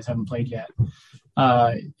that you guys haven't played yet,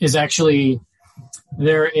 is actually,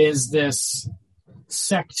 there is this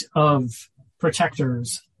sect of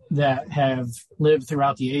protectors that have lived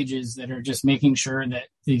throughout the ages that are just making sure that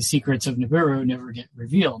the secrets of Nibiru never get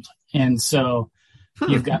revealed. And so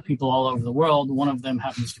you've got people all over the world. One of them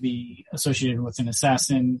happens to be associated with an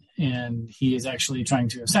assassin, and he is actually trying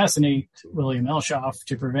to assassinate William Elshoff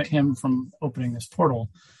to prevent him from opening this portal.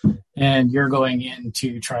 And you're going in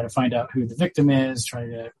to try to find out who the victim is, try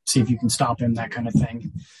to see if you can stop him, that kind of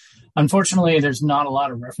thing. Unfortunately, there's not a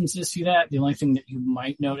lot of references to that. The only thing that you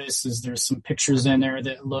might notice is there's some pictures in there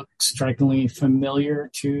that look strikingly familiar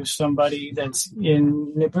to somebody that's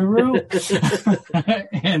in Nibiru.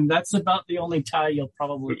 And that's about the only tie you'll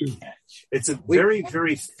probably catch. It's a very,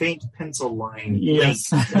 very faint pencil line. Yes.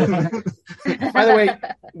 By the way,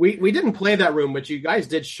 we didn't play that room, but you guys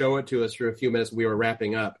did show it to us for a few minutes when we were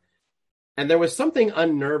wrapping up. And there was something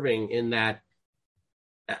unnerving in that.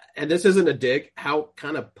 And this isn't a dig, how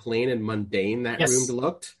kind of plain and mundane that room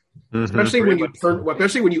looked. Mm-hmm.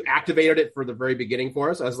 Especially when you activated it for the very beginning for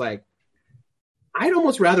us. I was like, I'd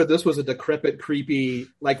almost rather this was a decrepit, creepy,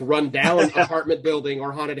 like run down apartment building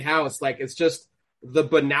or haunted house. Like, it's just the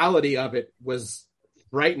banality of it was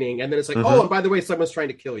frightening. And then it's like, oh, and by the way, someone's trying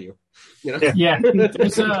to kill you. You know? Yeah.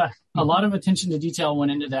 There's a lot of attention to detail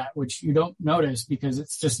went into that, which you don't notice because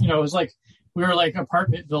it's just, it was like, we were like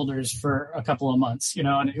apartment builders for a couple of months,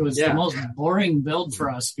 and it was the most boring build for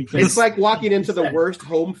us because it's like walking into the worst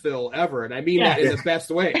home fill ever. And I mean that in the best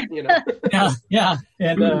way, Yeah.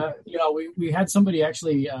 And, we had somebody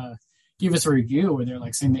actually give us a review where they're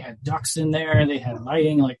like saying they had ducks in there. They had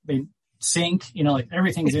lighting, like they sink, like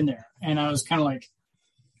everything's in there. And I was kind of like,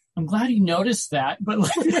 I'm glad you noticed that. But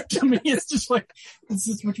like, to me, it's just like, it's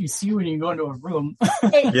just what you see when you go into a room.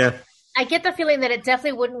 Yeah. I get the feeling that it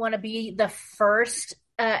definitely wouldn't want to be the first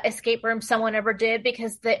escape room someone ever did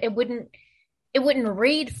because it wouldn't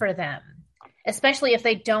read for them, especially if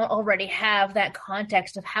they don't already have that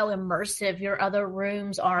context of how immersive your other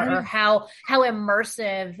rooms are or how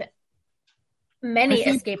immersive many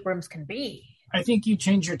escape rooms can be. I think you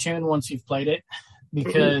change your tune once you've played it.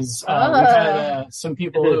 Because we've had some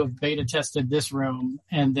people who have beta tested this room,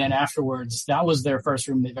 and then afterwards, that was their first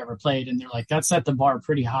room they've ever played, and they're like, "That set the bar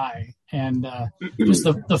pretty high." And just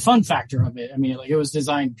the fun factor of it. I mean, like it was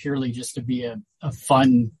designed purely just to be a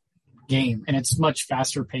fun game, and it's much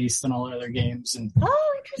faster paced than all other games. And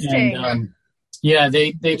interesting. And,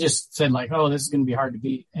 they just said like, "Oh, this is going to be hard to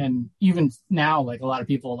beat." And even now, like a lot of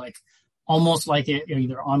people like almost like it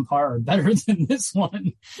either on par or better than this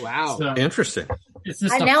one. Wow, so, interesting. It's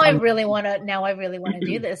just I really want to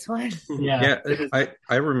do this one. Yeah.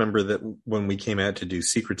 I remember that when we came out to do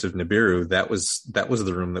Secrets of Nibiru, that was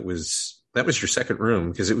the room that was your second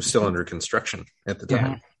room because it was still under construction at the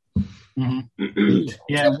time. Mm-hmm.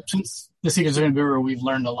 Yeah, since the Secrets of Nibiru, we've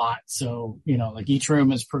learned a lot. So like each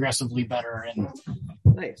room is progressively better, and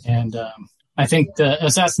nice. And I think the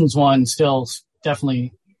Assassins one still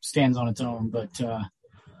definitely stands on its own, but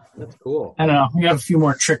that's cool. I don't know. We have a few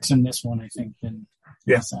more tricks in this one, I think, than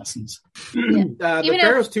Assassins. The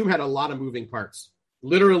Pharaohs tomb had a lot of moving parts,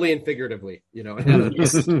 literally and figuratively.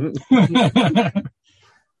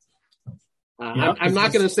 I'm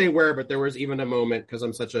not going to say where, but there was even a moment because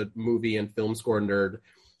I'm such a movie and film score nerd.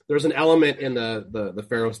 There's an element in the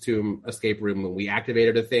Pharaohs tomb escape room when we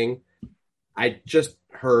activated a thing. I just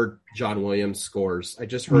heard John Williams scores. I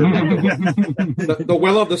just heard like, the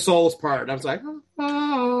Well of the Souls part. And I was like,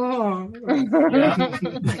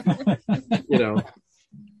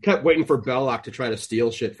 kept waiting for Belloc to try to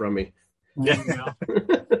steal shit from me. Yeah.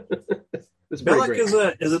 Belloc is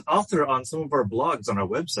an author on some of our blogs on our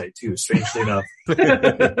website too, strangely enough.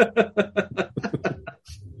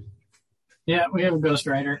 Yeah, we have a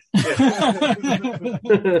ghostwriter.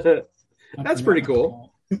 That's pretty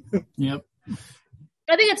cool. Yep.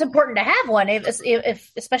 I think it's important to have one,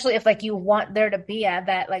 if especially if like you want there to be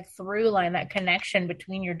that like through line, that connection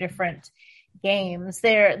between your different games.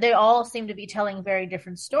 They all seem to be telling very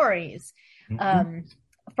different stories, from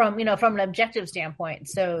an objective standpoint.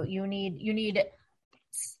 So you need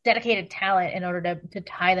dedicated talent in order to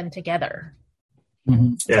tie them together.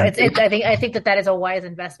 Mm-hmm. Yeah. So I think that is a wise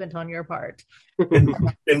investment on your part.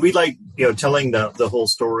 And we like, telling the whole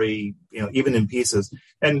story, even in pieces.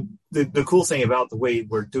 And the cool thing about the way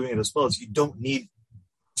we're doing it as well is you don't need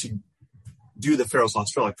to do the Pharaohs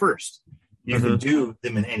Lost Relic first. You can do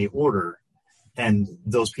them in any order, and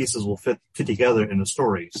those pieces will fit together in a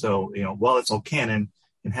story. So, while it's all canon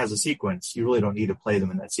and has a sequence, you really don't need to play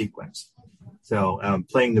them in that sequence. So,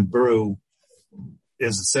 playing the Nibiru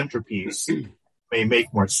as a centerpiece may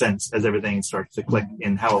make more sense as everything starts to click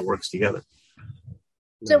in how it works together.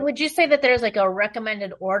 So would you say that there's like a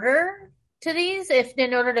recommended order to these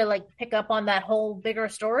in order to like pick up on that whole bigger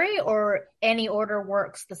story, or any order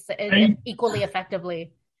works equally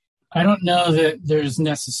effectively? I don't know that there's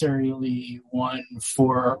necessarily one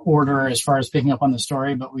for order as far as picking up on the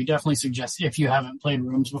story, but we definitely suggest if you haven't played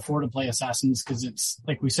rooms before to play Assassins, because it's,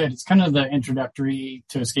 like we said, it's kind of the introductory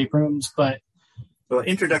to escape rooms, but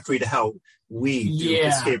introductory to how we do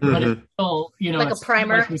escape rooms. But it's still, like a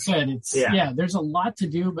primer. Like we said, it's there's a lot to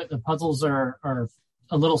do, but the puzzles are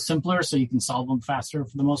a little simpler, so you can solve them faster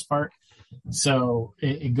for the most part. So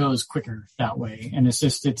it goes quicker that way. And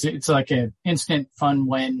it's like an instant fun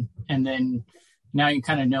win. And then now you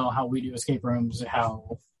kind of know how we do escape rooms,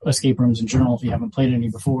 how escape rooms in general, if you haven't played any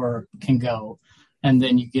before, can go. And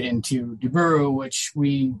then you get into Duburu, which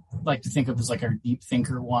we like to think of as like our deep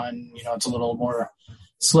thinker one. It's a little more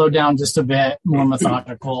slowed down just a bit, more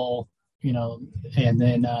methodical, and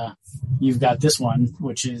then you've got this one,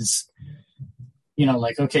 which is,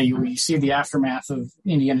 like, okay, you see the aftermath of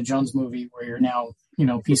Indiana Jones movie where you're now,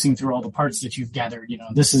 piecing through all the parts that you've gathered.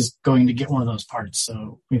 This is going to get one of those parts.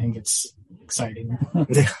 So we think it's exciting.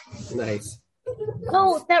 Nice.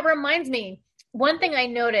 Oh, that reminds me. One thing I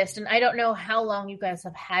noticed, and I don't know how long you guys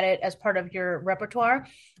have had it as part of your repertoire,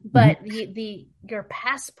 but your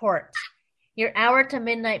passport, your hour to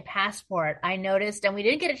midnight passport, I noticed, and we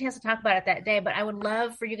didn't get a chance to talk about it that day, but I would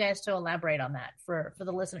love for you guys to elaborate on that for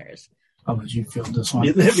the listeners. How would you feel this one?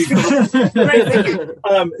 Right, thank you.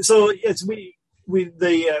 So it's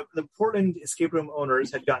the Portland escape room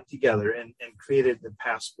owners had gotten together and created the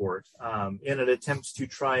passport in an attempt to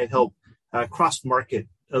try and help cross-market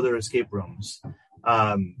other escape rooms.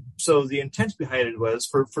 So the intent behind it was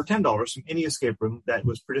for $10 from any escape room that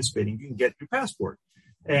was participating, you can get your passport.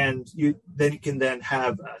 And you can then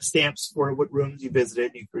have stamps for what rooms you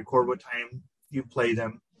visited. You can record what time you play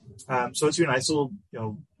them. So it's your nice little,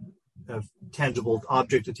 tangible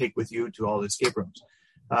object to take with you to all the escape rooms.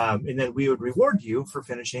 And then we would reward you for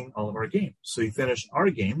finishing all of our games. So you finish our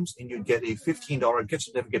games and you'd get a $15 gift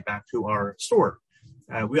certificate back to our store.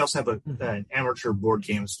 We also have an amateur board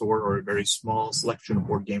game store, or a very small selection of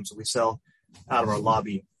board games that we sell out of our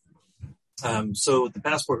lobby. So the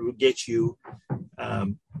passport would get you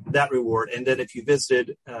that reward. And then if you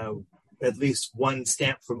visited at least one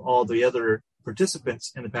stamp from all the other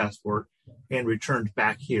participants in the passport and returned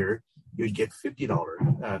back here, you'd get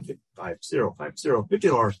 $50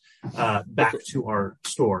 back to our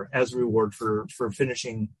store as a reward for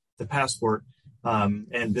finishing the passport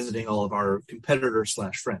and visiting all of our competitors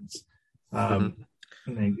 / friends. The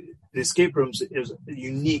escape rooms is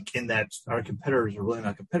unique in that our competitors are really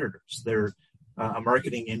not competitors. They're a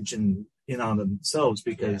marketing engine in on themselves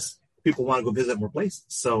because people want to go visit more places.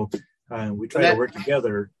 So we try to work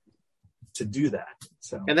together to do that.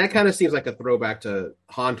 So, and that kind of seems like a throwback to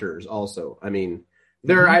haunters also. I mean,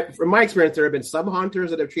 from my experience, there have been some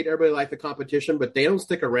haunters that have treated everybody like the competition, but they don't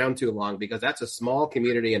stick around too long because that's a small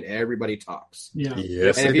community and everybody talks. Yeah.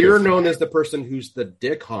 Yes, and if you're known as the person who's the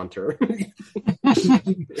dick haunter,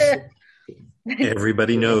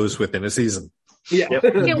 everybody knows within a season. Yeah.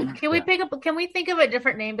 Can we can we think of a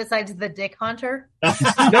different name besides the dick haunter?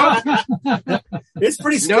 No. It's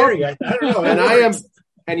pretty scary. I don't know.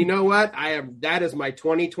 And you know what? That is my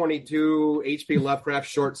 2022 H.P. Lovecraft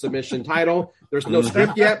short submission title. There's no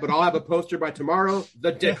script yet, but I'll have a poster by tomorrow.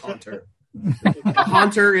 The Dick Haunter. The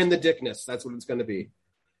Haunter in the Dickness. That's what it's going to be.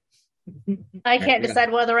 I can't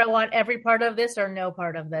decide whether I want every part of this or no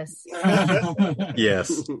part of this.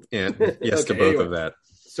 Yes. And yes to both of that.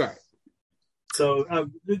 Sorry. So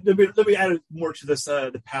let me add more to this,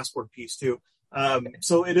 the passport piece too.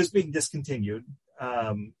 So it is being discontinued.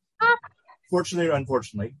 Fortunately or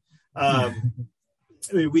unfortunately,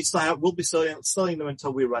 we'll be selling them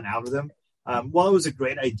until we run out of them. While it was a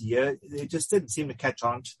great idea, it just didn't seem to catch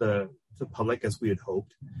on to the public as we had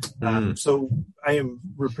hoped. So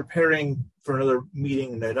we're preparing for another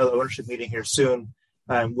meeting, another ownership meeting here soon,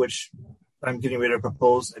 which I'm getting ready to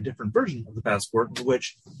propose a different version of the passport, in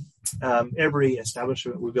which every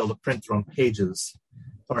establishment will be able to print their own pages,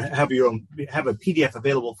 or have a PDF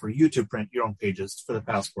available for you to print your own pages for the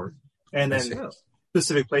passport. And then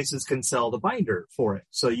specific places can sell the binder for it.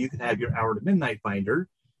 So you can have your hour to midnight binder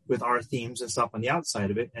with our themes and stuff on the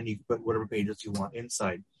outside of it, and you can put whatever pages you want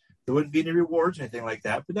inside. There wouldn't be any rewards or anything like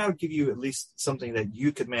that, but that would give you at least something that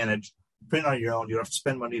you could manage, print on your own. You don't have to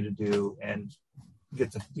spend money to do, and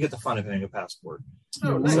get the fun of having a passport.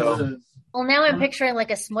 Oh, nice. Well, now I'm picturing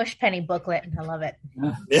like a Smush Penny booklet, and I love it.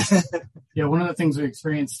 Yeah, one of the things we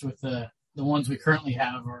experienced with the ones we currently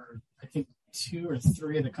have are, I think, 2 or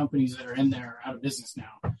 3 of the companies that are in there are out of business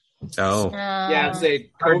now. Oh, yeah, I'd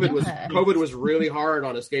say COVID was really hard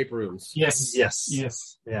on escape rooms. Yes.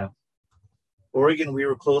 Yeah. Oregon, we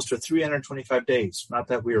were closed for 325 days. Not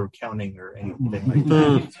that we were counting or anything like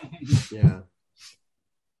that. Yeah.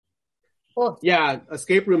 Well, yeah,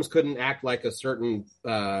 escape rooms couldn't act like a certain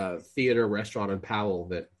theater restaurant in Powell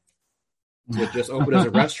that would just open as a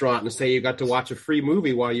restaurant and say you got to watch a free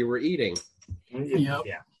movie while you were eating. Yep.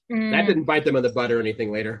 Yeah. That didn't bite them in the butt or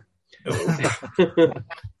anything later.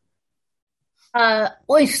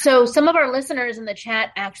 So some of our listeners in the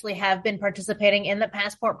chat actually have been participating in the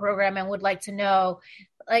Passport program and would like to know,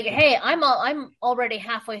 like, hey, I'm already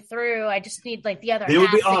halfway through. I just need like the other They will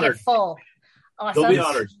half be to honored. get full. Awesome. They'll be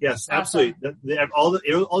honored. Yes, Awesome. absolutely. All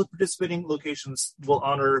the participating locations will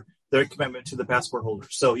honor their commitment to the Passport holders.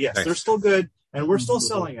 So yes, Thanks. they're still good, and we're still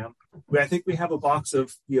selling them. I think we have a box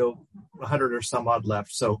of 100 or some odd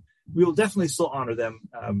left. So we will definitely still honor them.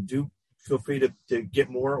 Do feel free to get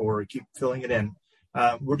more or keep filling it in.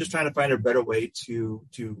 We're just trying to find a better way to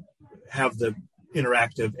have the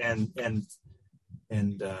interactive and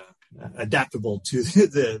adaptable to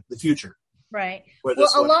the future. Right. Well,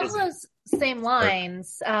 along those same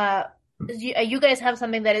lines, you guys have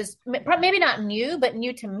something that is maybe not new, but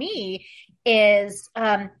new to me is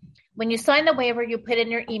when you sign the waiver, you put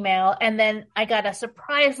in your email, and then I got a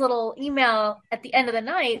surprise little email at the end of the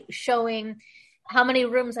night showing how many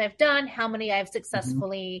rooms I've done, how many I've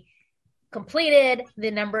successfully completed.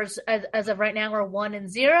 The numbers as of right now are 1 and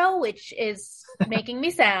 0, which is making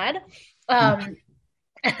me sad. But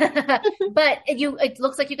it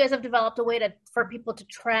looks like you guys have developed a way for people to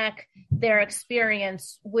track their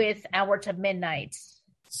experience with Hour to Midnight.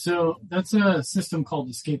 So that's a system called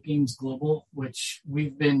Escape Games Global, which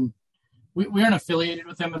we aren't affiliated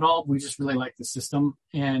with them at all. We just really like the system,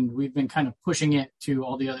 and we've been kind of pushing it to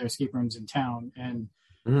all the other escape rooms in town. And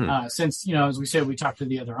since, as we said, we talked to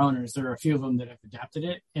the other owners, there are a few of them that have adapted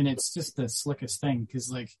it, and it's just the slickest thing because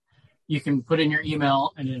like you can put in your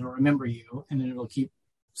email and it'll remember you, and then it'll keep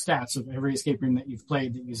stats of every escape room that you've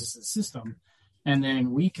played that uses the system. And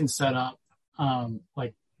then we can set up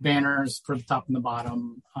like banners for the top and the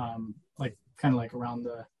bottom, like kind of like around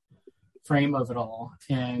the frame of it all,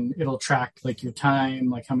 and it'll track like your time,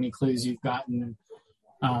 like how many clues you've gotten.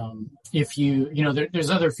 If there's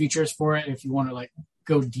other features for it if you want to like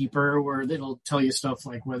go deeper, where it'll tell you stuff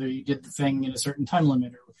like whether you did the thing in a certain time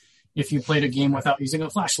limit, or if you played a game without using a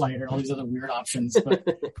flashlight, or all these other weird options. But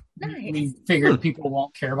Nice. we figured people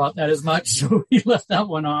won't care about that as much, so we left that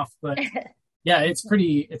one off. But yeah, it's a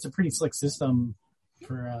pretty slick system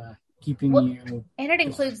for keeping you. And it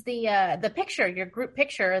includes the picture, your group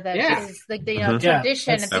picture that is like the Mhm.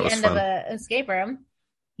 tradition at the was end fun. of an escape room.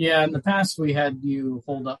 Yeah, in the past we had you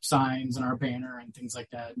hold up signs and our banner and things like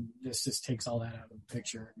that. And this just takes all that out of the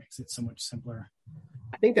picture. It makes it so much simpler.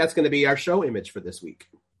 I think that's going to be our show image for this week.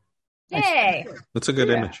 Yay! That's a good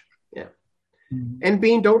Yeah. image. Yeah. Mhm. And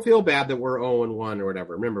Bean, don't feel bad that we're 0-1 or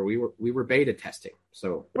whatever. Remember, we were beta testing.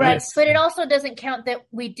 So Right, Yes. but it also doesn't count that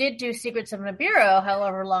we did do Secrets of Nibiru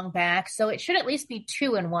however long back, so it should at least be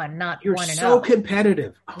 2-1, not you're 1-0. so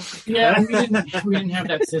competitive. Oh my God. Yeah, we didn't have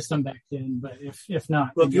that system back then, but if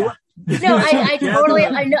not, Well, if you yeah. want, No, I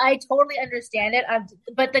totally understand it.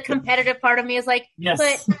 But the competitive part of me is like, Yes.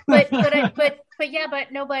 but the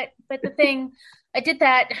thing, I did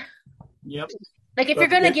that. Yep. Like, if you're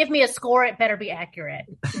going to give me a score, it better be accurate.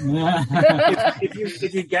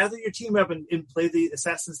 if you gather your team up and play the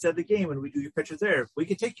Assassin's Deadly game and we do your picture there, we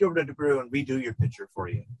can take you over to Nibiru and redo your picture for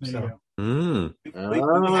you. There So you go. Mm.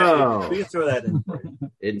 we can throw that in for you.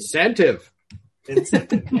 Incentive.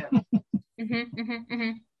 Incentive, yeah.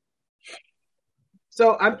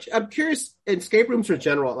 So I'm curious, escape rooms in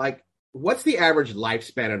general, like, what's the average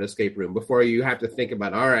lifespan of an escape room before you have to think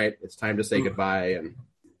about, all right, it's time to say goodbye? And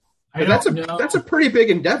I that's don't know. a pretty big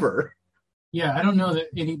endeavor. Yeah, I don't know that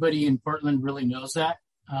anybody in Portland really knows that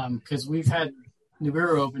because we've had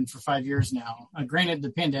Nibiru open for 5 years now. Granted,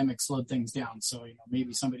 the pandemic slowed things down, so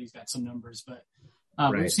maybe somebody's got some numbers, but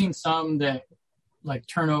Right. we've seen some that like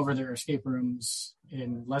turn over their escape rooms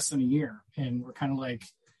in less than a year, and we're kind of like,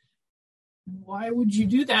 why would you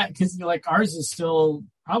do that? Because like ours is still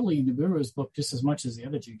probably Nibiru's booked just as much as the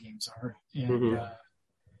other two games are, and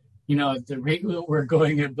at the rate that we're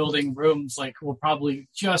going and building rooms, like we'll probably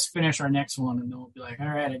just finish our next one, and then we'll be like, all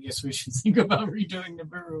right, I guess we should think about redoing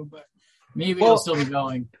Nibiru, but maybe it'll still be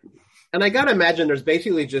going. And I gotta imagine there's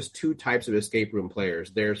basically just two types of escape room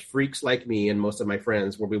players. There's freaks like me and most of my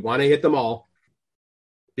friends where we want to hit them all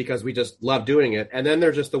because we just love doing it. And then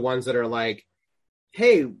there's just the ones that are like,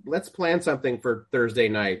 hey, let's plan something for Thursday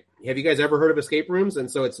night. Have you guys ever heard of escape rooms? And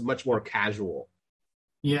so it's much more casual.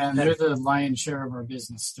 Yeah, and they're the lion's share of our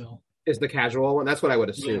business still. Is the casual one? That's what I would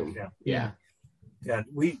assume. Yeah. Yeah,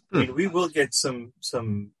 we will get some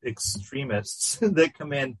extremists that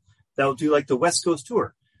come in that'll do like the West Coast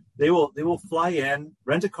tour. They will fly in,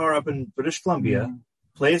 rent a car up in British Columbia,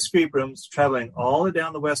 play escape rooms, traveling all the way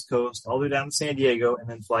down the West Coast, all the way down to San Diego, and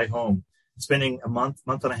then fly home, spending a month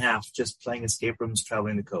and a half just playing escape rooms,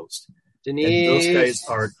 traveling the coast. Denise. And those guys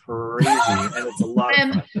are crazy, and it's a lot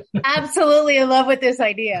of fun. I'm absolutely in love with this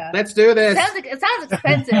idea. Let's do this. It sounds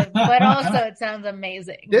expensive, but also it sounds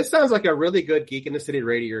amazing. This sounds like a really good Geek in the City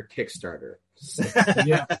Radio Kickstarter.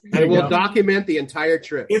 Yeah. And we'll document the entire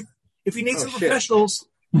trip. If you need some professionals.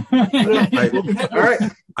 All right.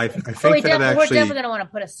 I think we're that actually definitely going to want to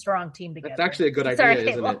put a strong team together. That's actually a good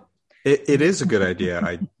idea, isn't it? It is a good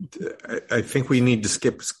idea. I think we need to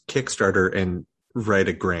skip Kickstarter and write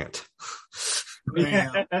a grant.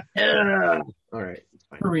 Yeah. All right.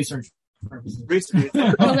 For research purposes.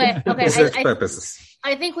 Okay. Research purposes.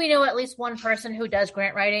 I think we know at least one person who does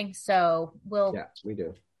grant writing, so we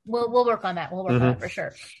do. We'll work on that. We'll work on it for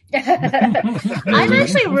sure. I'm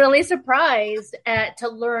actually really surprised to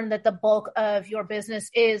learn that the bulk of your business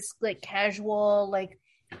is like casual, like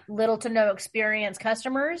little to no experience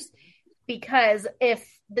customers. Because if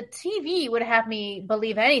the TV would have me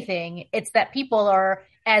believe anything, it's that people are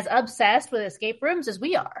as obsessed with escape rooms as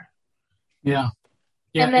we are. Yeah.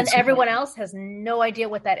 And then everyone else has no idea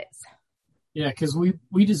what that is. Yeah, because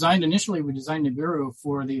we designed Nibiru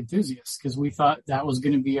for the enthusiasts because we thought that was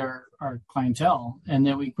going to be our clientele. And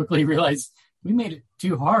then we quickly realized we made it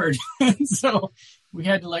too hard. So we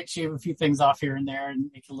had to like shave a few things off here and there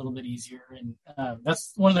and make it a little bit easier. And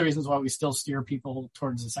that's one of the reasons why we still steer people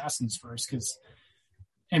towards Assassins first. Because,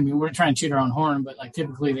 I mean, we're trying to cheat our own horn, but like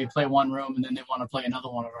typically they play one room and then they want to play another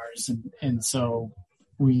one of ours. And so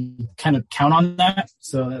we kind of count on that.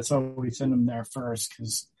 So that's why we send them there first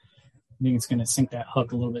because I think it's going to sink that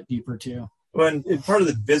hook a little bit deeper too. Well, and part of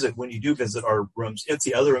the visit, when you do visit our rooms, if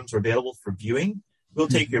the other rooms are available for viewing, we'll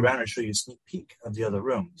take you around and show you a sneak peek of the other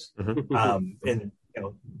rooms. And you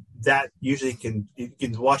know that usually you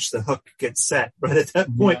can watch the hook get set right at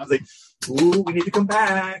that point. Yeah. It's like, ooh, we need to come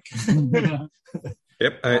back.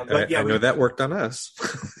 Yep, I know that worked on us.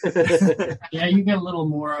 Yeah, you get a little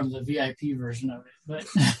more of the VIP version of it,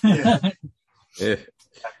 but it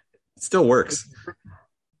still works.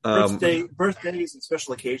 Birthdays and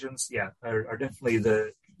special occasions, are definitely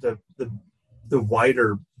the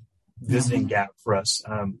wider visiting gap for us.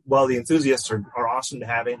 While the enthusiasts are awesome to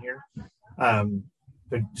have in here,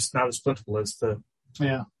 they're just not as plentiful as the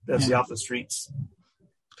off the streets.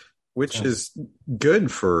 Which is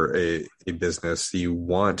good for a business. You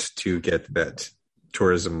want to get that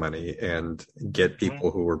tourism money and get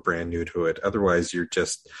people who are brand new to it. Otherwise, you're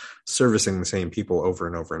just servicing the same people over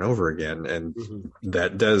and over and over again. And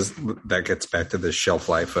that gets back to the shelf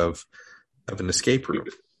life of an escape room.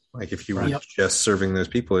 Like if you were just serving those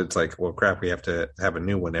people, it's like, well, crap, we have to have a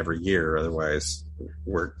new one every year. Otherwise,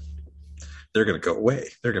 they're going to go away.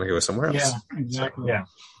 They're going to go somewhere else. Yeah, exactly. Yeah.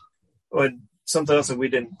 Well, something else that we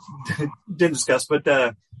didn't discuss,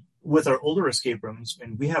 but with our older escape rooms,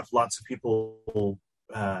 and we have lots of people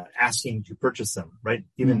asking to purchase them, right?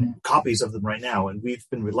 Even copies of them right now, and we've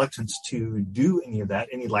been reluctant to do any of that,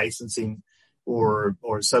 any licensing or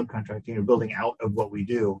subcontracting or building out of what we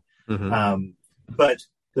do. But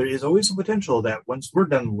there is always a potential that once we're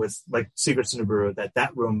done with like Secrets in Nibiru,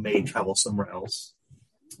 that room may travel somewhere else,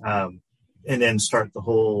 and then start the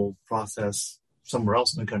whole process somewhere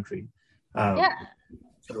else in the country.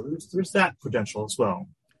 So there's that potential as well.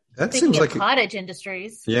 That Thinking seems like cottage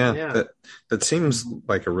industries. Yeah. That seems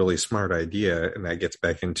like a really smart idea, and that gets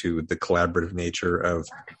back into the collaborative nature of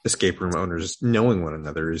escape room owners knowing one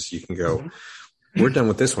another. Is you can go, we're done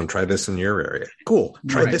with this one. Try this in your area. Cool.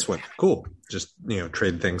 Try this one. Cool. Just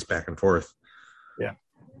trade things back and forth. Yeah.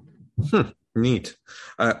 Neat.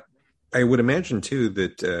 I would imagine too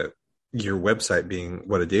that your website being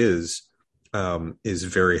what it is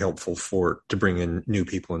very helpful to bring in new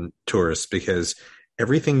people and tourists because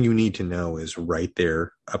everything you need to know is right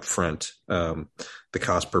there up front. The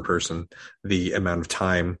cost per person, the amount of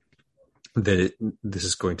time that this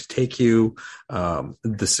is going to take you,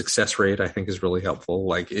 the success rate, I think is really helpful.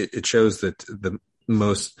 Like it shows that the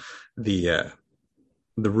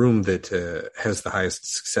room that has the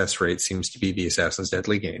highest success rate seems to be the Assassin's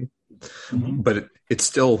Deadly game, but it's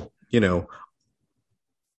still,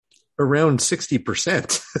 around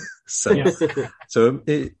 60%. So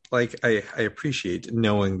it, like, I appreciate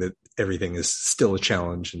knowing that everything is still a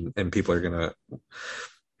challenge and people are going to,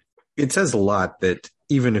 it says a lot that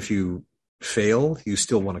even if you fail, you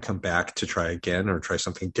still want to come back to try again or try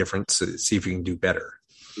something different to see if you can do better.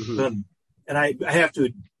 And I have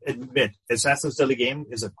to admit, Assassin's Deadly game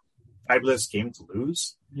is a fabulous game to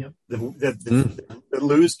lose. Yep. The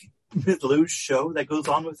lose show that goes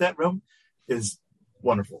on with that room is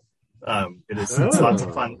wonderful. It is it's lots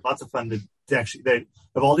of fun to actually.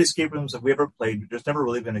 Of all the escape rooms that we ever played, there's never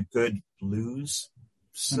really been a good lose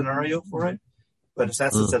scenario for it. But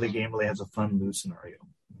Assassin's Deadly game really has a fun lose scenario.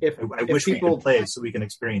 I wish we could play it so we can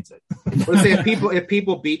experience it. Let's say if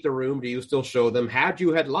people beat the room, do you still show them had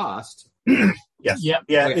you had lost? Yes. Yeah.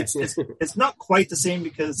 Okay. It's not quite the same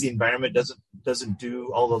because the environment doesn't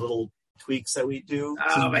do all the little tweaks that we do.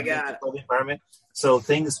 Oh my god! The environment. So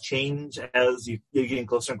things change as you're getting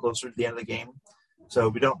closer and closer to the end of the game. So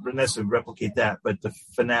we don't necessarily replicate that, but the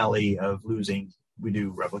finale of losing, we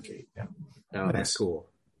do replicate. Yeah. Oh, that's cool.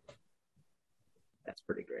 That's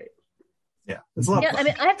pretty great. Yeah, it's a lot. Yeah, I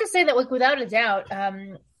mean, I have to say that without a doubt,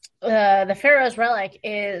 the Pharaohs Relic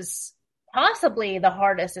is possibly the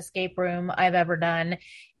hardest escape room I've ever done,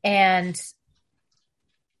 and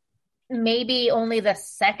maybe only the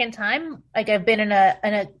second time like I've been in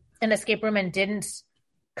an escape room and didn't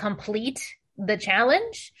complete the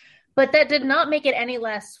challenge, but that did not make it any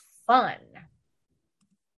less fun.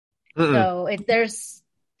 So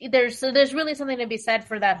there's really something to be said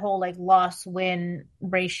for that whole like loss-win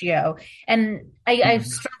ratio. And I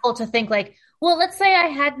struggle to think like, well, let's say I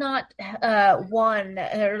had not won,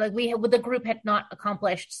 or like the group had not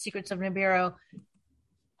accomplished Secrets of Nibiru.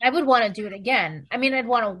 I would want to do it again. I mean, I'd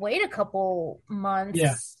want to wait a couple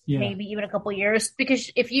months, maybe even a couple years,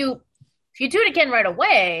 because if you do it again right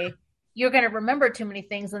away, you're going to remember too many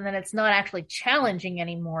things, and then it's not actually challenging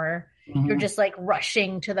anymore. Mm-hmm. You're just like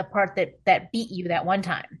rushing to the part that beat you that one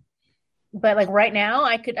time. But like right now,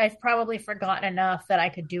 I've probably forgotten enough that I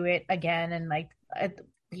could do it again and like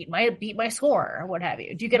beat my score or what have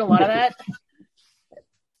you. Do you get a lot of that?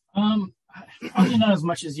 Probably not as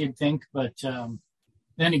much as you'd think, but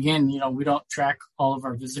then again, we don't track all of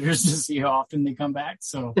our visitors to see how often they come back,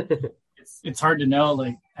 so it's hard to know.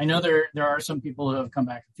 Like I know there are some people who have come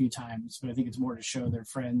back a few times, but I think it's more to show their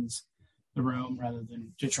friends the room rather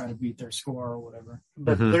than to try to beat their score or whatever.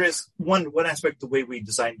 But there is one aspect of the way we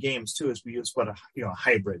design games too is we use a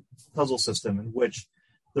hybrid puzzle system in which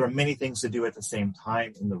there are many things to do at the same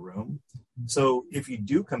time in the room. So if you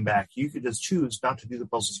do come back, you could just choose not to do the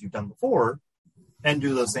puzzles you've done before and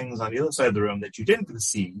do those things on the other side of the room that you didn't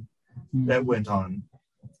see that went on.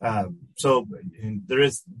 So there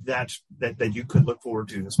is that you could look forward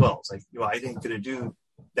to as well. It's like, I didn't get to do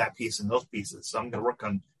that piece and those pieces, so I'm going to work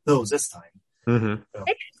on those this time. Mm-hmm. So.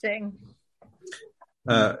 Interesting.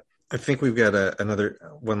 I think we've got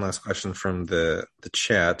one last question from the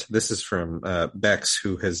chat. This is from Bex,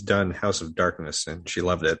 who has done House of Darkness, and she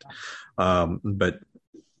loved it. But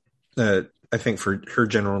I think for her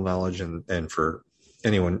general knowledge and for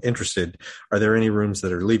anyone interested, are there any rooms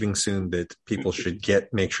that are leaving soon that people should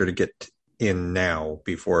make sure to get in now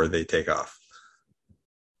before they take off?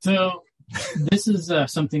 So this is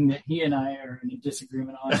something that he and I are in a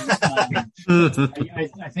disagreement on.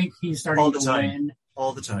 I think he's starting to win.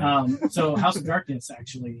 All the time. So House of Darkness,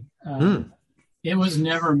 actually, it was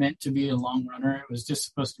never meant to be a long runner. It was just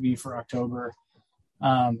supposed to be for October.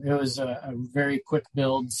 It was a very quick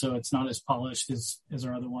build, so it's not as polished as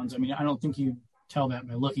our other ones. I mean, I don't think you tell that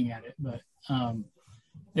by looking at it, but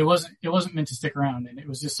it wasn't meant to stick around, and it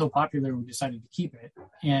was just so popular we decided to keep it.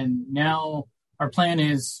 And now our plan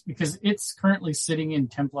is, because it's currently sitting in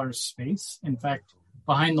Templar's space. In fact,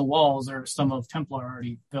 behind the walls are some of Templar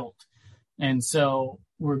already built. And so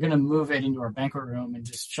we're going to move it into our banquet room and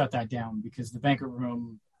just shut that down, because the banquet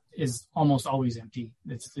room is almost always empty.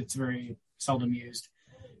 It's very seldom used.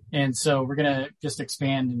 And so we're going to just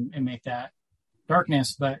expand and make that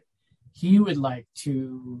Darkness, but he would like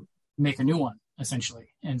to make a new one, essentially.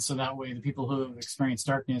 And so that way the people who have experienced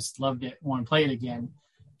Darkness, loved it, want to play it again,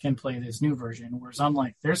 can play this new version. Whereas I'm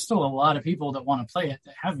like, there's still a lot of people that want to play it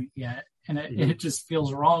that haven't yet. And it just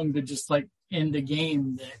feels wrong to just like end a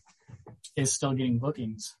game that is still getting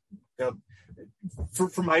bookings.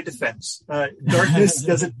 For my defense, Darkness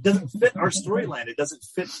doesn't fit our storyline. It doesn't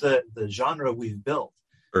fit the genre we've built.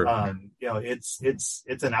 Sure.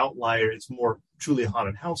 It's an outlier. It's more truly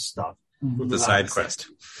haunted house stuff. The side quest,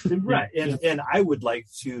 right? And I would like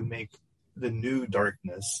to make the new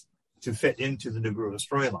Darkness to fit into the Nibiru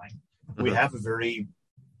storyline. We have a very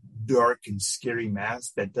dark and scary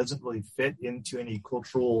mask that doesn't really fit into any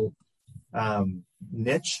cultural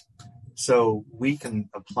niche. So we can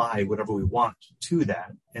apply whatever we want to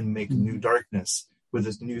that and make a new Darkness with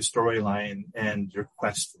this new storyline and your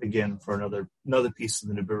quest again for another piece of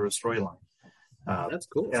the Nibiru storyline. That's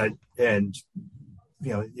cool. And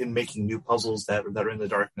in making new puzzles that are in the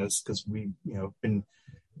Darkness, because we been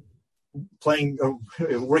playing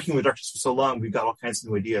working with Darkness for so long, we've got all kinds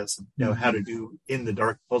of new ideas of how to do in the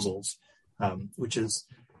dark puzzles, which is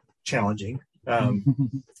challenging.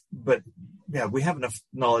 But yeah, we have enough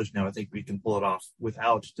knowledge now. I think we can pull it off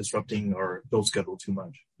without disrupting our build schedule too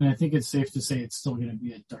much. And I think it's safe to say it's still going to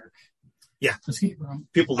be a dark Yeah. escape room.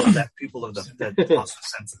 People love that. People love that loss of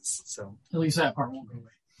senses. So at least that part won't go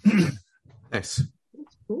away. Nice.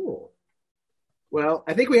 Cool. Well,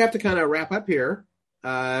 I think we have to kind of wrap up here.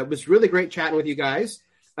 It was really great chatting with you guys.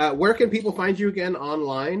 Where can people find you again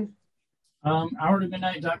online?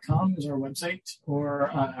 hourtomidnight.com is our website, or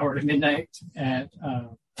Hour to Midnight at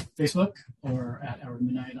Facebook, or at Hour to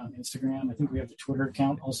Midnight on Instagram. I think we have a Twitter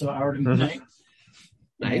account, also Hour to Midnight.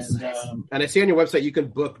 Nice. And I see on your website you can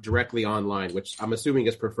book directly online, which I'm assuming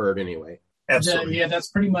is preferred anyway. absolutely. that's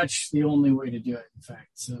pretty much the only way to do it, in fact.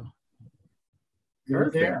 So go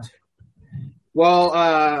there. Well,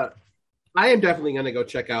 I am definitely going to go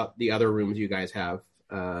check out the other rooms you guys have,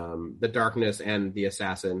 the Darkness and the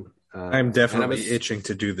Assassin. I'm definitely itching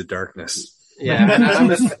to do the Darkness. Yeah, and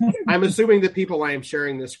I'm assuming the people I am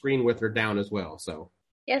sharing this screen with are down as well. So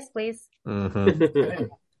Yes, please. Mm-hmm. Okay.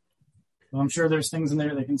 Well, I'm sure there's things in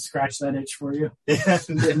there that can scratch that itch for you.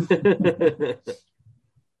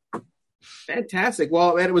 Fantastic.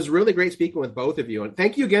 Well, man, it was really great speaking with both of you, and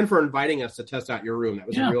thank you again for inviting us to test out your room. That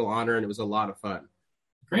was a real honor, and it was a lot of fun.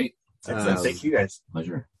 Great. Thank you guys.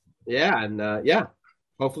 Pleasure. Yeah, and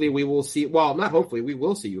hopefully we will see. Well, not hopefully, we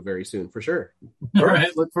will see you very soon for sure. All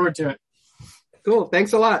right. Look forward to it. Cool.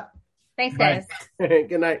 Thanks a lot. Thanks, Bye. guys.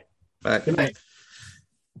 Good night. Bye. Good night.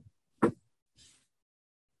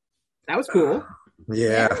 That was cool.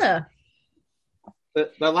 Yeah. The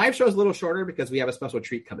live show is a little shorter because we have a special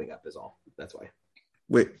treat coming up is all. That's why.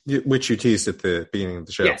 Which you teased at the beginning of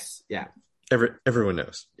the show. Yes. Yeah. Everyone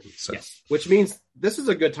knows. So. Yes. Which means this is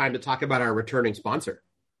a good time to talk about our returning sponsor.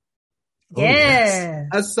 Yeah.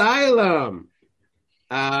 Asylum.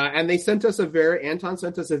 And they sent us Anton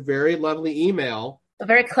sent us a very lovely email. A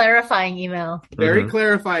very clarifying email. Very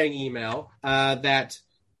clarifying email that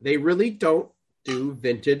they really don't do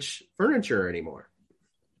vintage furniture anymore.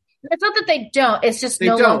 It's not that they don't. It's just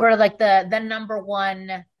no longer like the number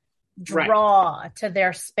one draw to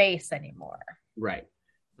their space anymore. Right.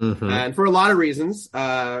 Mm-hmm. And for a lot of reasons,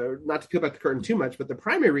 not to peel back the curtain too much, but the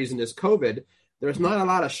primary reason is COVID. There's not a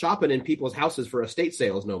lot of shopping in people's houses for estate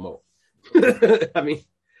sales no more. I mean,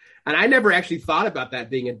 and I never actually thought about that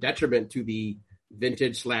being a detriment to the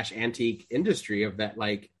vintage/antique industry of that.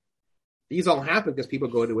 Like, these all happen because people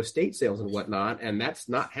go to estate sales and whatnot, and that's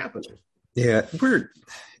not happening. Yeah, we're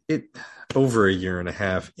over a year and a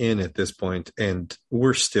half in at this point, and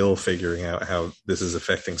we're still figuring out how this is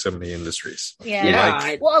affecting so many industries.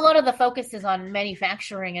 Yeah. Well, a lot of the focus is on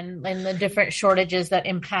manufacturing and the different shortages that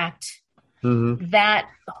impact that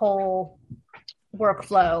whole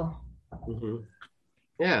workflow. Mm-hmm.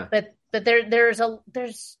 Yeah. But there are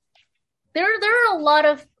a lot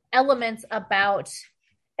of elements about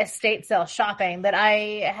estate sale shopping that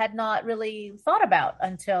I had not really thought about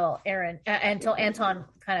until Anton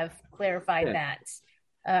kind of clarified that,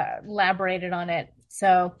 elaborated on it.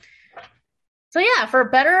 So yeah, for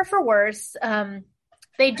better or for worse,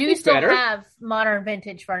 they do still have modern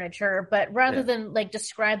vintage furniture, but rather than like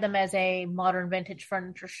describe them as a modern vintage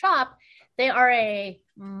furniture shop, they are a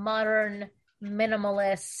modern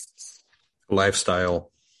minimalist lifestyle.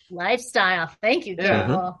 Thank you,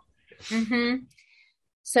 Gabriel. Mm-hmm.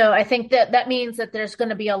 So I think that means that there's going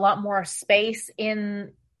to be a lot more space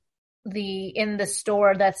in the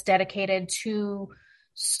store that's dedicated to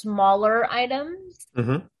smaller items,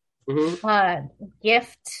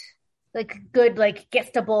 gift, like good, like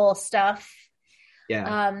giftable stuff.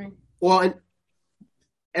 Yeah. Well,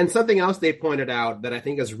 and something else they pointed out that I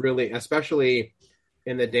think is really, especially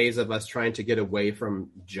in the days of us trying to get away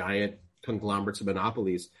from giant conglomerates and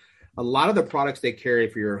monopolies, a lot of the products they carry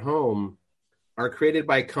for your home are created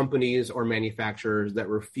by companies or manufacturers that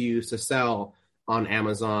refuse to sell on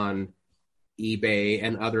Amazon, eBay,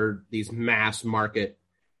 and these mass market,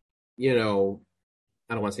 I don't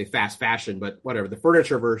want to say fast fashion, but whatever, the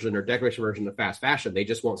furniture version or decoration version of fast fashion, they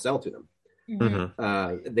just won't sell to them.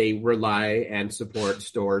 Mm-hmm. They rely and support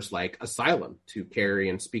stores like Asylum to carry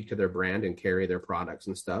and speak to their brand and carry their products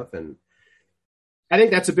and stuff. And I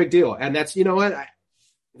think that's a big deal. And that's,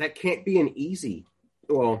 that can't be an easy,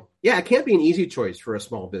 it can't be an easy choice for a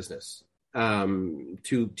small business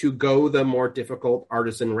to go the more difficult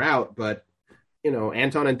artisan route. But,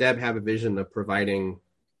 Anton and Deb have a vision of providing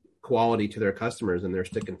quality to their customers, and they're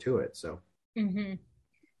sticking to it. So, I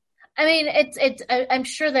mean, I'm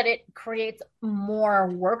sure that it creates more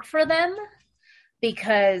work for them,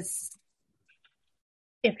 because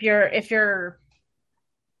if you're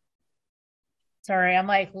sorry, I'm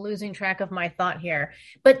like losing track of my thought here.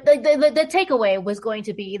 But the takeaway was going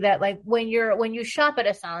to be that, like, when you shop at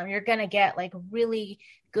Asylum, you're going to get like really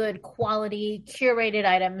good quality curated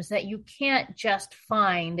items that you can't just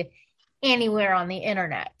find anywhere on the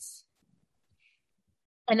internet.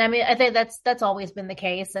 And I mean, I think that's always been the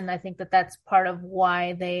case, and I think that's part of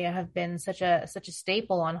why they have been such a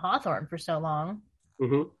staple on Hawthorne for so long.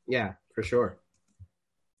 Mm-hmm. Yeah, for sure.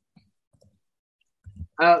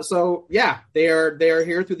 So yeah, they are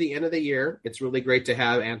here through the end of the year. It's really great to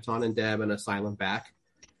have Anton and Deb and Asylum back.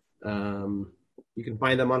 You can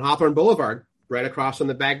find them on Hawthorne Boulevard, right across from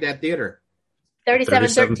the Baghdad Theater.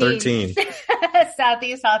 3713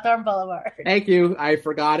 Southeast Hawthorne Boulevard. Thank you. I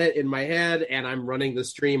forgot it in my head, and I'm running the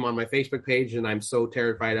stream on my Facebook page, and I'm so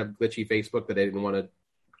terrified of glitchy Facebook that I didn't want to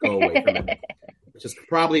go away from it. Which is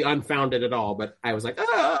probably unfounded at all, but I was like,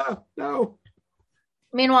 no.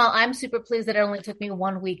 Meanwhile, I'm super pleased that it only took me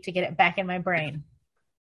 1 week to get it back in my brain.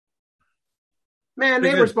 Man,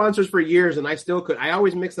 they were sponsors for years, and I still could. I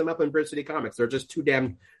always mix them up in Bridge City Comics. They're just too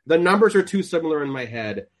damn. The numbers are too similar in my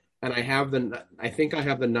head, and I think I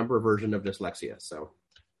have the number version of dyslexia, so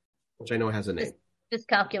which I know has a name.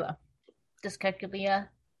 Dyscalculia.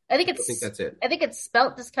 I think that's it. I think it's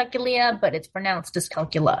spelt dyscalculia, but it's pronounced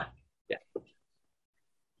dyscalculia. Yeah.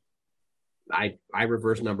 I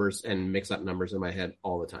reverse numbers and mix up numbers in my head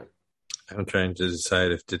all the time. I'm trying to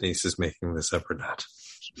decide if Denise is making this up or not.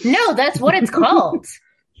 No, that's what it's called.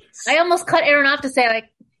 I almost cut Aaron off to say, like,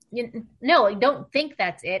 no, I don't think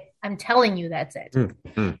that's it. I'm telling you that's it.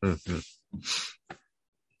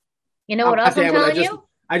 You know what else I'm telling you?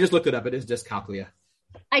 I just looked it up. It is dyscalculia.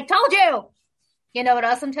 I told you. You know what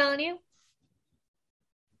else I'm telling you?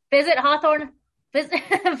 Visit Hawthorne. Visit.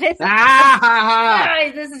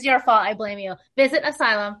 This is your fault. I blame you. Visit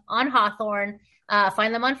Asylum on Hawthorne.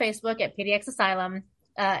 Find them on Facebook at PDX Asylum.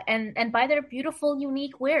 And buy their beautiful,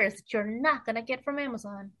 unique wares that you're not going to get from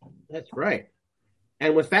Amazon. That's right.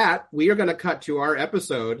 And with that, we are going to cut to our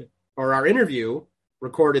episode or our interview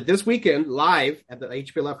recorded this weekend live at the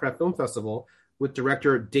H.P. Lovecraft Film Festival with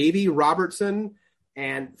director Davey Robertson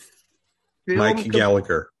and Mike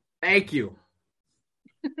Gallagher. Thank you.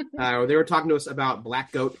 They were talking to us about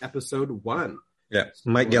Black Goat episode 1. Yeah,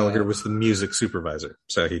 Mike Gallagher was the music supervisor,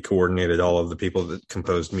 so he coordinated all of the people that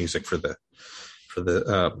composed music for the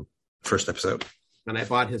first episode. And I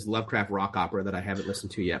bought his Lovecraft rock opera that I haven't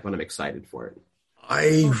listened to yet, but I'm excited for it.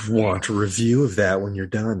 I want a review of that when you're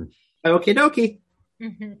done. Okie dokie.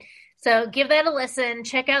 Mm-hmm. So give that a listen,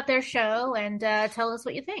 check out their show, and tell us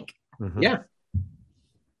what you think. Mm-hmm. Yeah.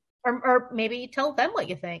 Or maybe tell them what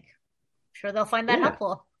you think. I'm sure they'll find that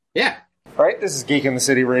helpful. Yeah. All right, this is Geek in the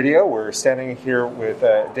City Radio. We're standing here with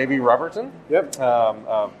Davey Robertson. Yep.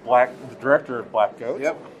 The director of Black Goat.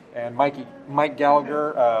 Yep. And Mike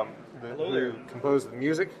Gallagher, who composed the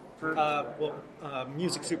music for...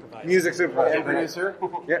 music supervisor. Music supervisor. And producer.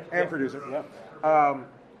 Yeah, and producer. Yep.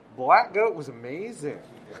 Black Goat was amazing.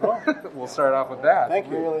 We'll start off with that. Thank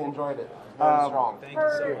you. We really enjoyed it. Very strong. Thank you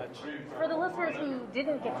so much. For the listeners who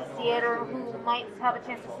didn't get to see it or who might have a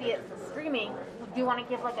chance to see it streaming, do you want to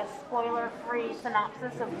give like a spoiler-free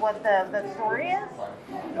synopsis of what the story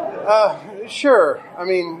is? Sure. I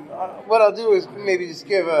mean, what I'll do is maybe just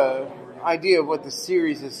give a idea of what the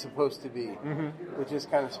series is supposed to be, which is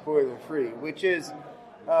kind of spoiler-free, which is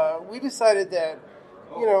we decided that,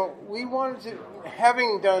 we wanted to,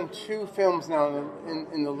 having done 2 films now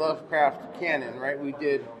in the Lovecraft canon, right? We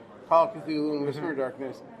did Call of Cthulhu and Whisper of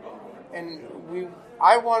Darkness, and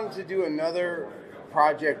I wanted to do another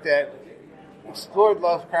project that explored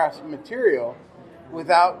Lovecraft's material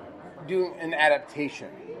without doing an adaptation.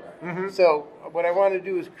 So what I want to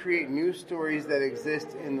do is create new stories that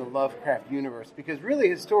exist in the Lovecraft universe, because really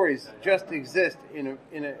his stories just exist in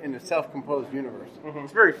a self-composed universe.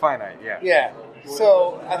 It's very finite, yeah. Yeah.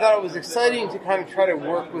 So I thought it was exciting to kind of try to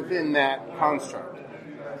work within that construct.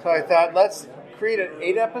 So I thought, let's create an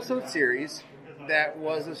 8-episode series that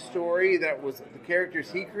was a story that was the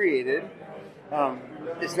characters he created.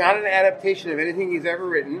 It's not an adaptation of anything he's ever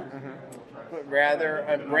written, but rather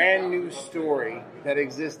a brand new story that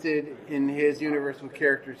existed in his universe with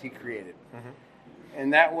characters he created.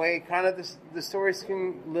 And that way, kind of the stories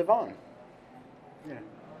can live on. Yeah.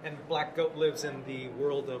 And Black Goat lives in the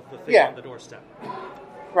world of the thing on the doorstep.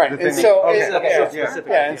 Right, and so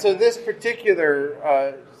and so this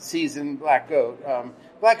particular season, Black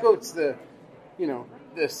Goat's the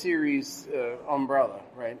series umbrella,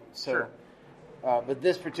 right? So, sure. But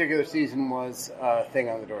this particular season was Thing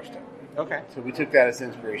on the Doorstep. Okay. So we took that as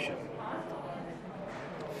inspiration.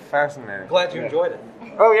 Fascinating. Glad you enjoyed it.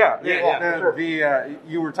 Oh yeah. Sure.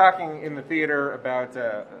 You were talking in the theater about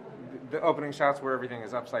the opening shots where everything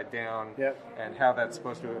is upside down, and how that's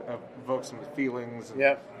supposed to evoke some feelings,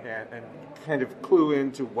 and kind of clue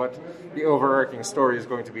into what the overarching story is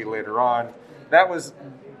going to be later on. That was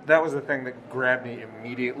the thing that grabbed me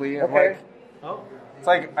immediately. And It's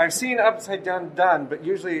like, I've seen upside down done, but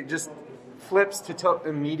usually it just flips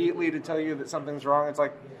immediately to tell you that something's wrong. It's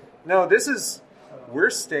like, no, we're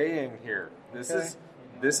staying here. This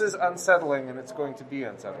is unsettling, and it's going to be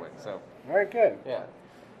unsettling. So, very good. Yeah.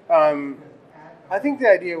 I think the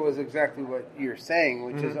idea was exactly what you're saying,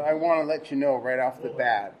 which is I want to let you know right off the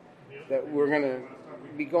bat that we're going to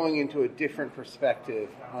be going into a different perspective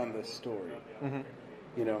on this story.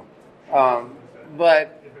 You know,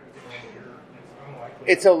 but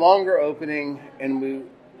it's a longer opening, and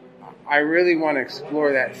I really want to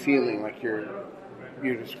explore that feeling like you're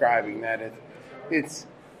describing, that it's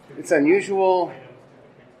unusual,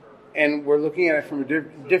 and we're looking at it from a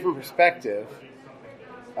different perspective.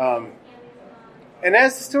 And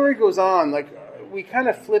as the story goes on, like, we kind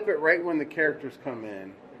of flip it right when the characters come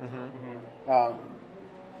in.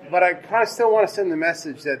 But I kind of still want to send the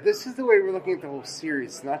message that this is the way we're looking at the whole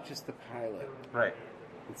series, not just the pilot. Right.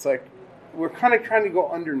 It's like we're kind of trying to go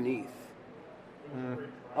underneath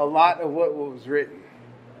a lot of what was written.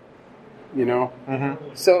 You know?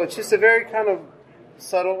 So it's just a very kind of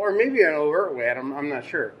subtle, or maybe an overt way, I'm not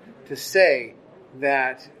sure, to say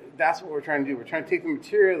that that's what we're trying to do. We're trying to take the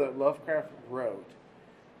material that Lovecraft wrote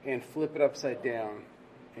and flip it upside down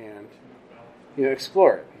and, you know,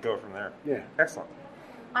 explore it. Go from there. Yeah. Excellent.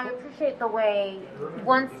 I appreciate the way,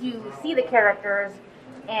 once you see the characters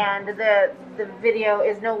and the video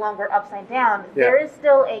is no longer upside down, there is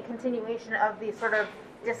still a continuation of the sort of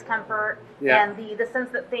discomfort and the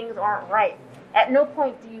sense that things aren't right. At no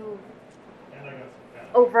point do you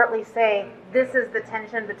overtly say, this is the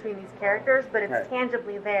tension between these characters, but it's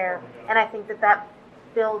tangibly there, and I think that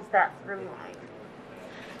builds that through line.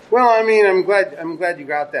 Well, I mean, I'm glad you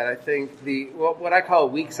got that. I think what I call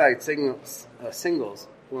weak side singles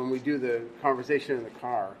when we do the conversation in the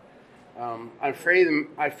car, I frame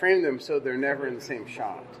them so they're never in the same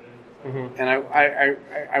shot, and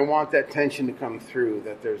I want that tension to come through,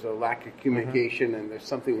 that there's a lack of communication and there's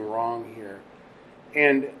something wrong here,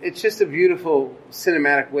 and it's just a beautiful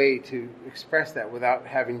cinematic way to express that without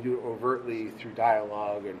having to do it overtly through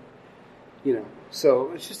dialogue, and you know,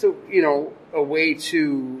 so it's just a way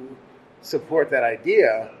to support that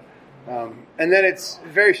idea. And then it's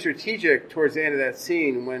very strategic towards the end of that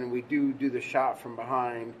scene when we do the shot from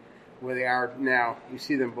behind where they are now. You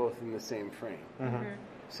see them both in the same frame.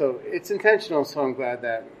 So it's intentional, so I'm glad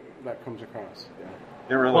that comes across.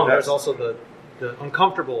 Yeah. Well, there's also the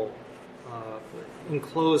uncomfortable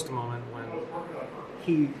enclosed moment when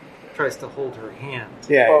he tries to hold her hand.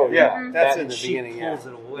 That's in the she beginning. Pulls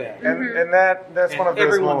it away. And that's one of those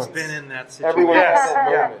everyone's moments. been in that situation. Everyone has that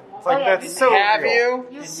moment. It's like, that's so Have real.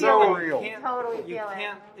 you? It's so it. real. You totally You feel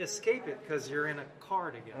can't escape it because you're in a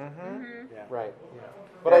car together. Right. Yeah.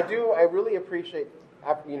 But I really appreciate,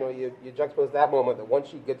 you juxtapose that moment that once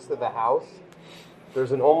she gets to the house,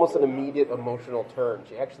 there's almost an immediate emotional turn.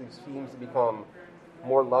 She actually seems to become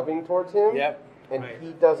more loving towards him. Yep. And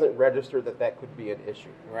he doesn't register that could be an issue.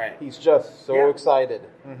 Right. He's just so excited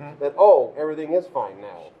that, everything is fine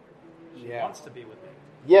now. She wants to be with him.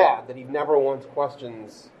 Yeah, that he never once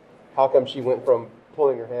questions how come she went from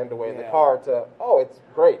pulling her hand away in the car to, it's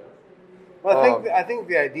great. Well, I think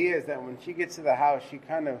the idea is that when she gets to the house, she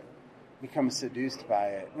kind of becomes seduced by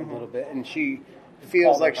it a little bit, and she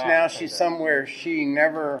feels like now she's somewhere she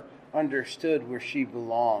never understood where she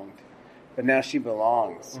belonged, but now she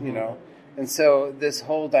belongs, you know? And so this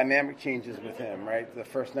whole dynamic changes with him, right? The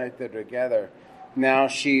first night they're together, now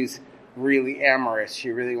she's really amorous.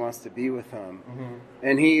 She really wants to be with him.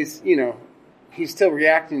 And he's still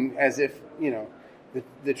reacting as if,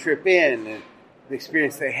 the trip in and the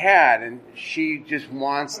experience they had, and she just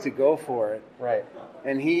wants to go for it. Right.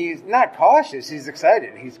 And he's not cautious. He's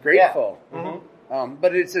excited. He's grateful.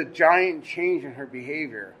 But it's a giant change in her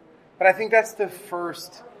behavior. But I think that's the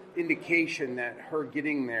first indication that her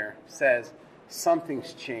getting there says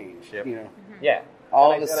something's changed. Yeah.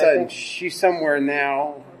 All of a sudden, she's somewhere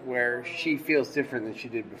now where she feels different than she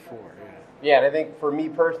did before. Yeah, and I think for me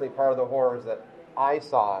personally, part of the horror is that I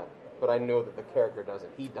saw it, but I know that the character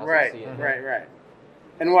doesn't. He doesn't see it. Right.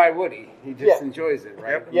 And why would he? He just enjoys it,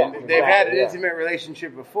 right? Yeah, They've had an intimate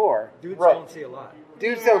relationship before. Dudes don't see a lot.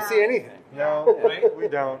 Dudes don't see anything. No, we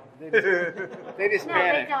don't. They just No,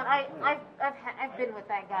 panic. they don't. I've been with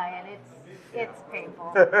that guy, and it's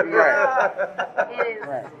painful. Right. It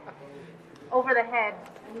is over the head,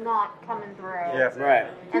 not coming through. Yes. Right.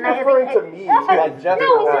 And You're referring to me, like Jessica.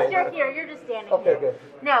 No, it's just you're here. You're just standing here. Okay, good.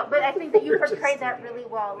 No, but I think that you portrayed that really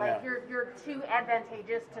well. Like you're too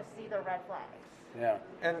advantageous to see the red flags. Yeah.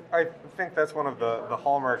 And I think that's one of the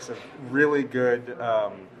hallmarks of really good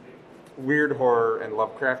weird horror and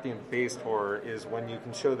Lovecraftian-based horror is when you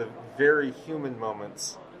can show the very human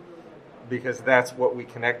moments, because that's what we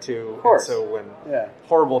connect to. Of course. And so when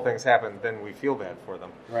horrible things happen, then we feel bad for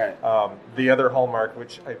them. Right. The other hallmark,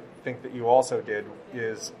 which I think that you also did,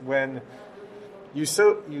 is when you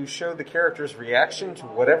show the character's reaction to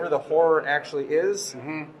whatever the horror actually is,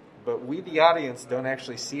 but we, the audience, don't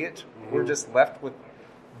actually see it. We're just left with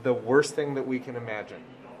the worst thing that we can imagine.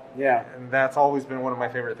 Yeah. And that's always been one of my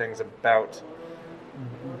favorite things about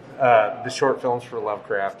the short films for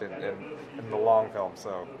Lovecraft and the long film.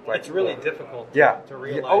 So it's really difficult to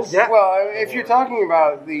realize. Oh, yeah. Well, if you're talking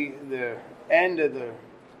about the end of the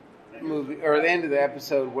movie, or the end of the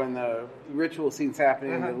episode when the ritual scene's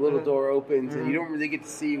happening and the little door opens and you don't really get to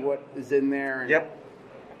see what is in there. And,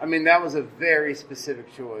 I mean, that was a very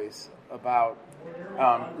specific choice about,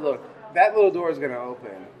 look, that little door is going to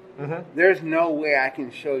open. There's no way I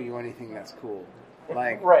can show you anything that's cool.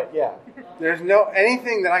 Like, right, yeah. There's no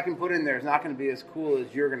anything that I can put in there is not going to be as cool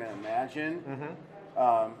as you're going to imagine.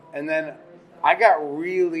 And then I got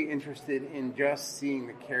really interested in just seeing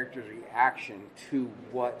the character's reaction to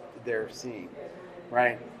what they're seeing,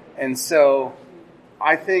 right? And so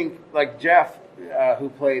I think, like Jeff, who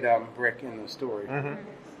played Brick in the story,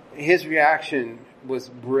 his reaction was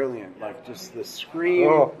brilliant. Like, just the scream.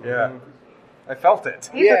 Oh, yeah. I felt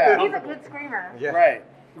it. He's a good screamer. Yeah. Right.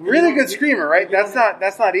 Really good screamer, right? That's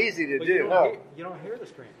not easy to do. You don't hear the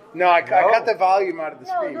scream. No, I cut the volume out of the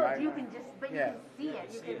scream. No, you can just, but you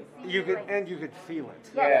can see it. You could feel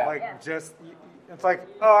it. Yeah. Like just, it's like,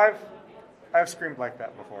 oh, I've screamed like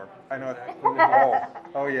that before. I know that.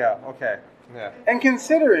 Oh yeah, okay, yeah. And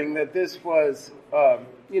considering that this was, a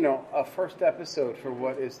first episode for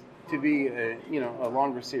what is to be a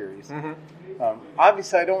longer series,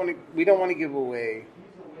 obviously we don't want to give away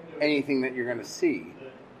anything that you're going to see.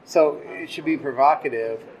 So it should be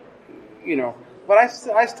provocative, But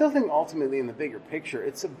I still think ultimately in the bigger picture,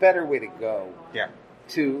 it's a better way to go. Yeah.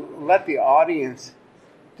 To let the audience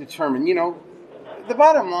determine. The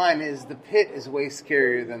bottom line is the pit is way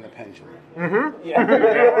scarier than the pendulum.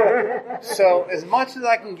 Yeah. So as much as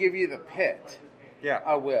I can give you the pit,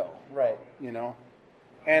 I will. Right.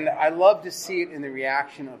 And I love to see it in the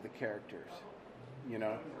reaction of the characters.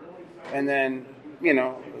 And then.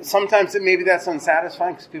 Sometimes maybe that's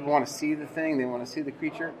unsatisfying because people want to see the thing, they want to see the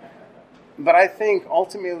creature. But I think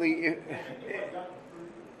ultimately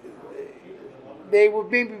they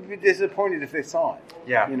would maybe be disappointed if they saw it.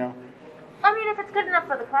 Yeah. I mean, if it's good enough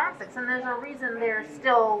for the classics, and there's a reason they're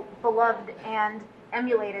still beloved and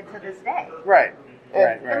emulated to this day. Right.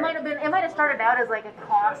 Right. It might have started out as like a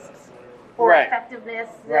cost or effectiveness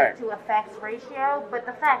to effects ratio, but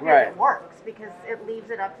the fact is it works because it leaves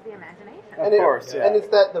it up to the imagination. Of course, and it's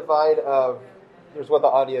that divide of there's what the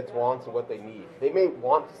audience wants and what they need. They may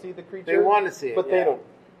want to see the creature. They want to see it, but they don't.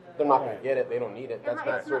 They're not going to get it. They don't need it. That's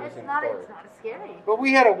not servicing the story. It's not scary. But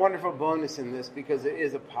we had a wonderful bonus in this because it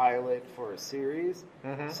is a pilot for a series.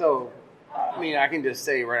 So, I mean, I can just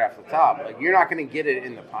say right off the top, like, you're not going to get it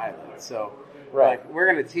in the pilot. So, like,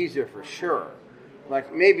 we're going to tease you for sure.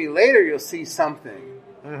 Like, maybe later you'll see something.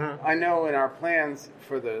 I know in our plans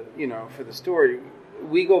for the story,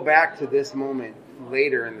 we go back to this moment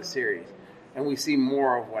later in the series, and we see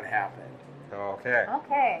more of what happened. Okay.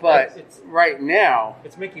 But right now,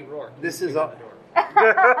 it's Mickey Rourke. This is it's always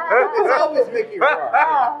Mickey Rourke.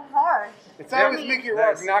 Oh, harsh. It's always Mickey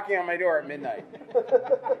Rourke knocking on my door at midnight.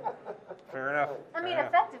 Fair enough. I mean,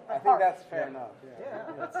 effective, but I think that's fair enough.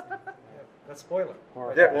 That's spoiler.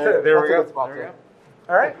 There we go.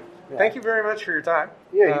 All right. Yeah. Thank you very much for your time.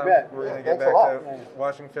 Yeah, you bet. We're going to get back to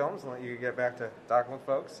watching films and let you get back to talking with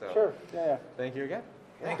folks. So. Sure. Yeah. Thank you again.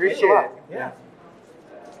 Appreciate it. Yeah.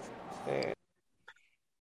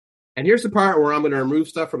 And here's the part where I'm going to remove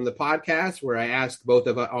stuff from the podcast where I ask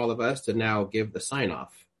all of us to now give the sign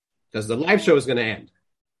off because the live show is going to end.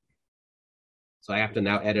 So I have to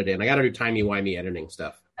now edit in. I got to do timey-wimey editing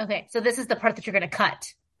stuff. Okay. So this is the part that you're going to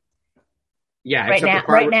cut. Yeah.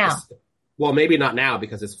 Right now. Well, maybe not now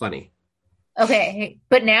because it's funny. Okay,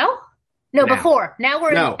 but now? No, now. Before. Now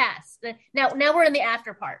we're in the past. Now we're in the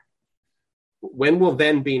after part. When will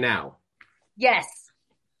then be now? Yes.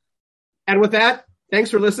 And with that, thanks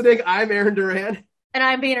for listening. I'm Aaron Duran. And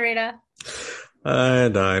I'm Bean Arena.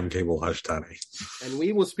 And I'm Cable Hashtani. And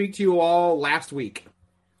we will speak to you all last week.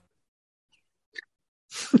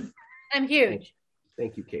 I'm huge.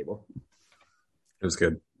 Thank you, Cable. It was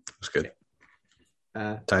good.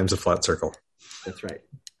 Time's a flat circle. That's right.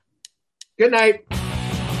 Good night.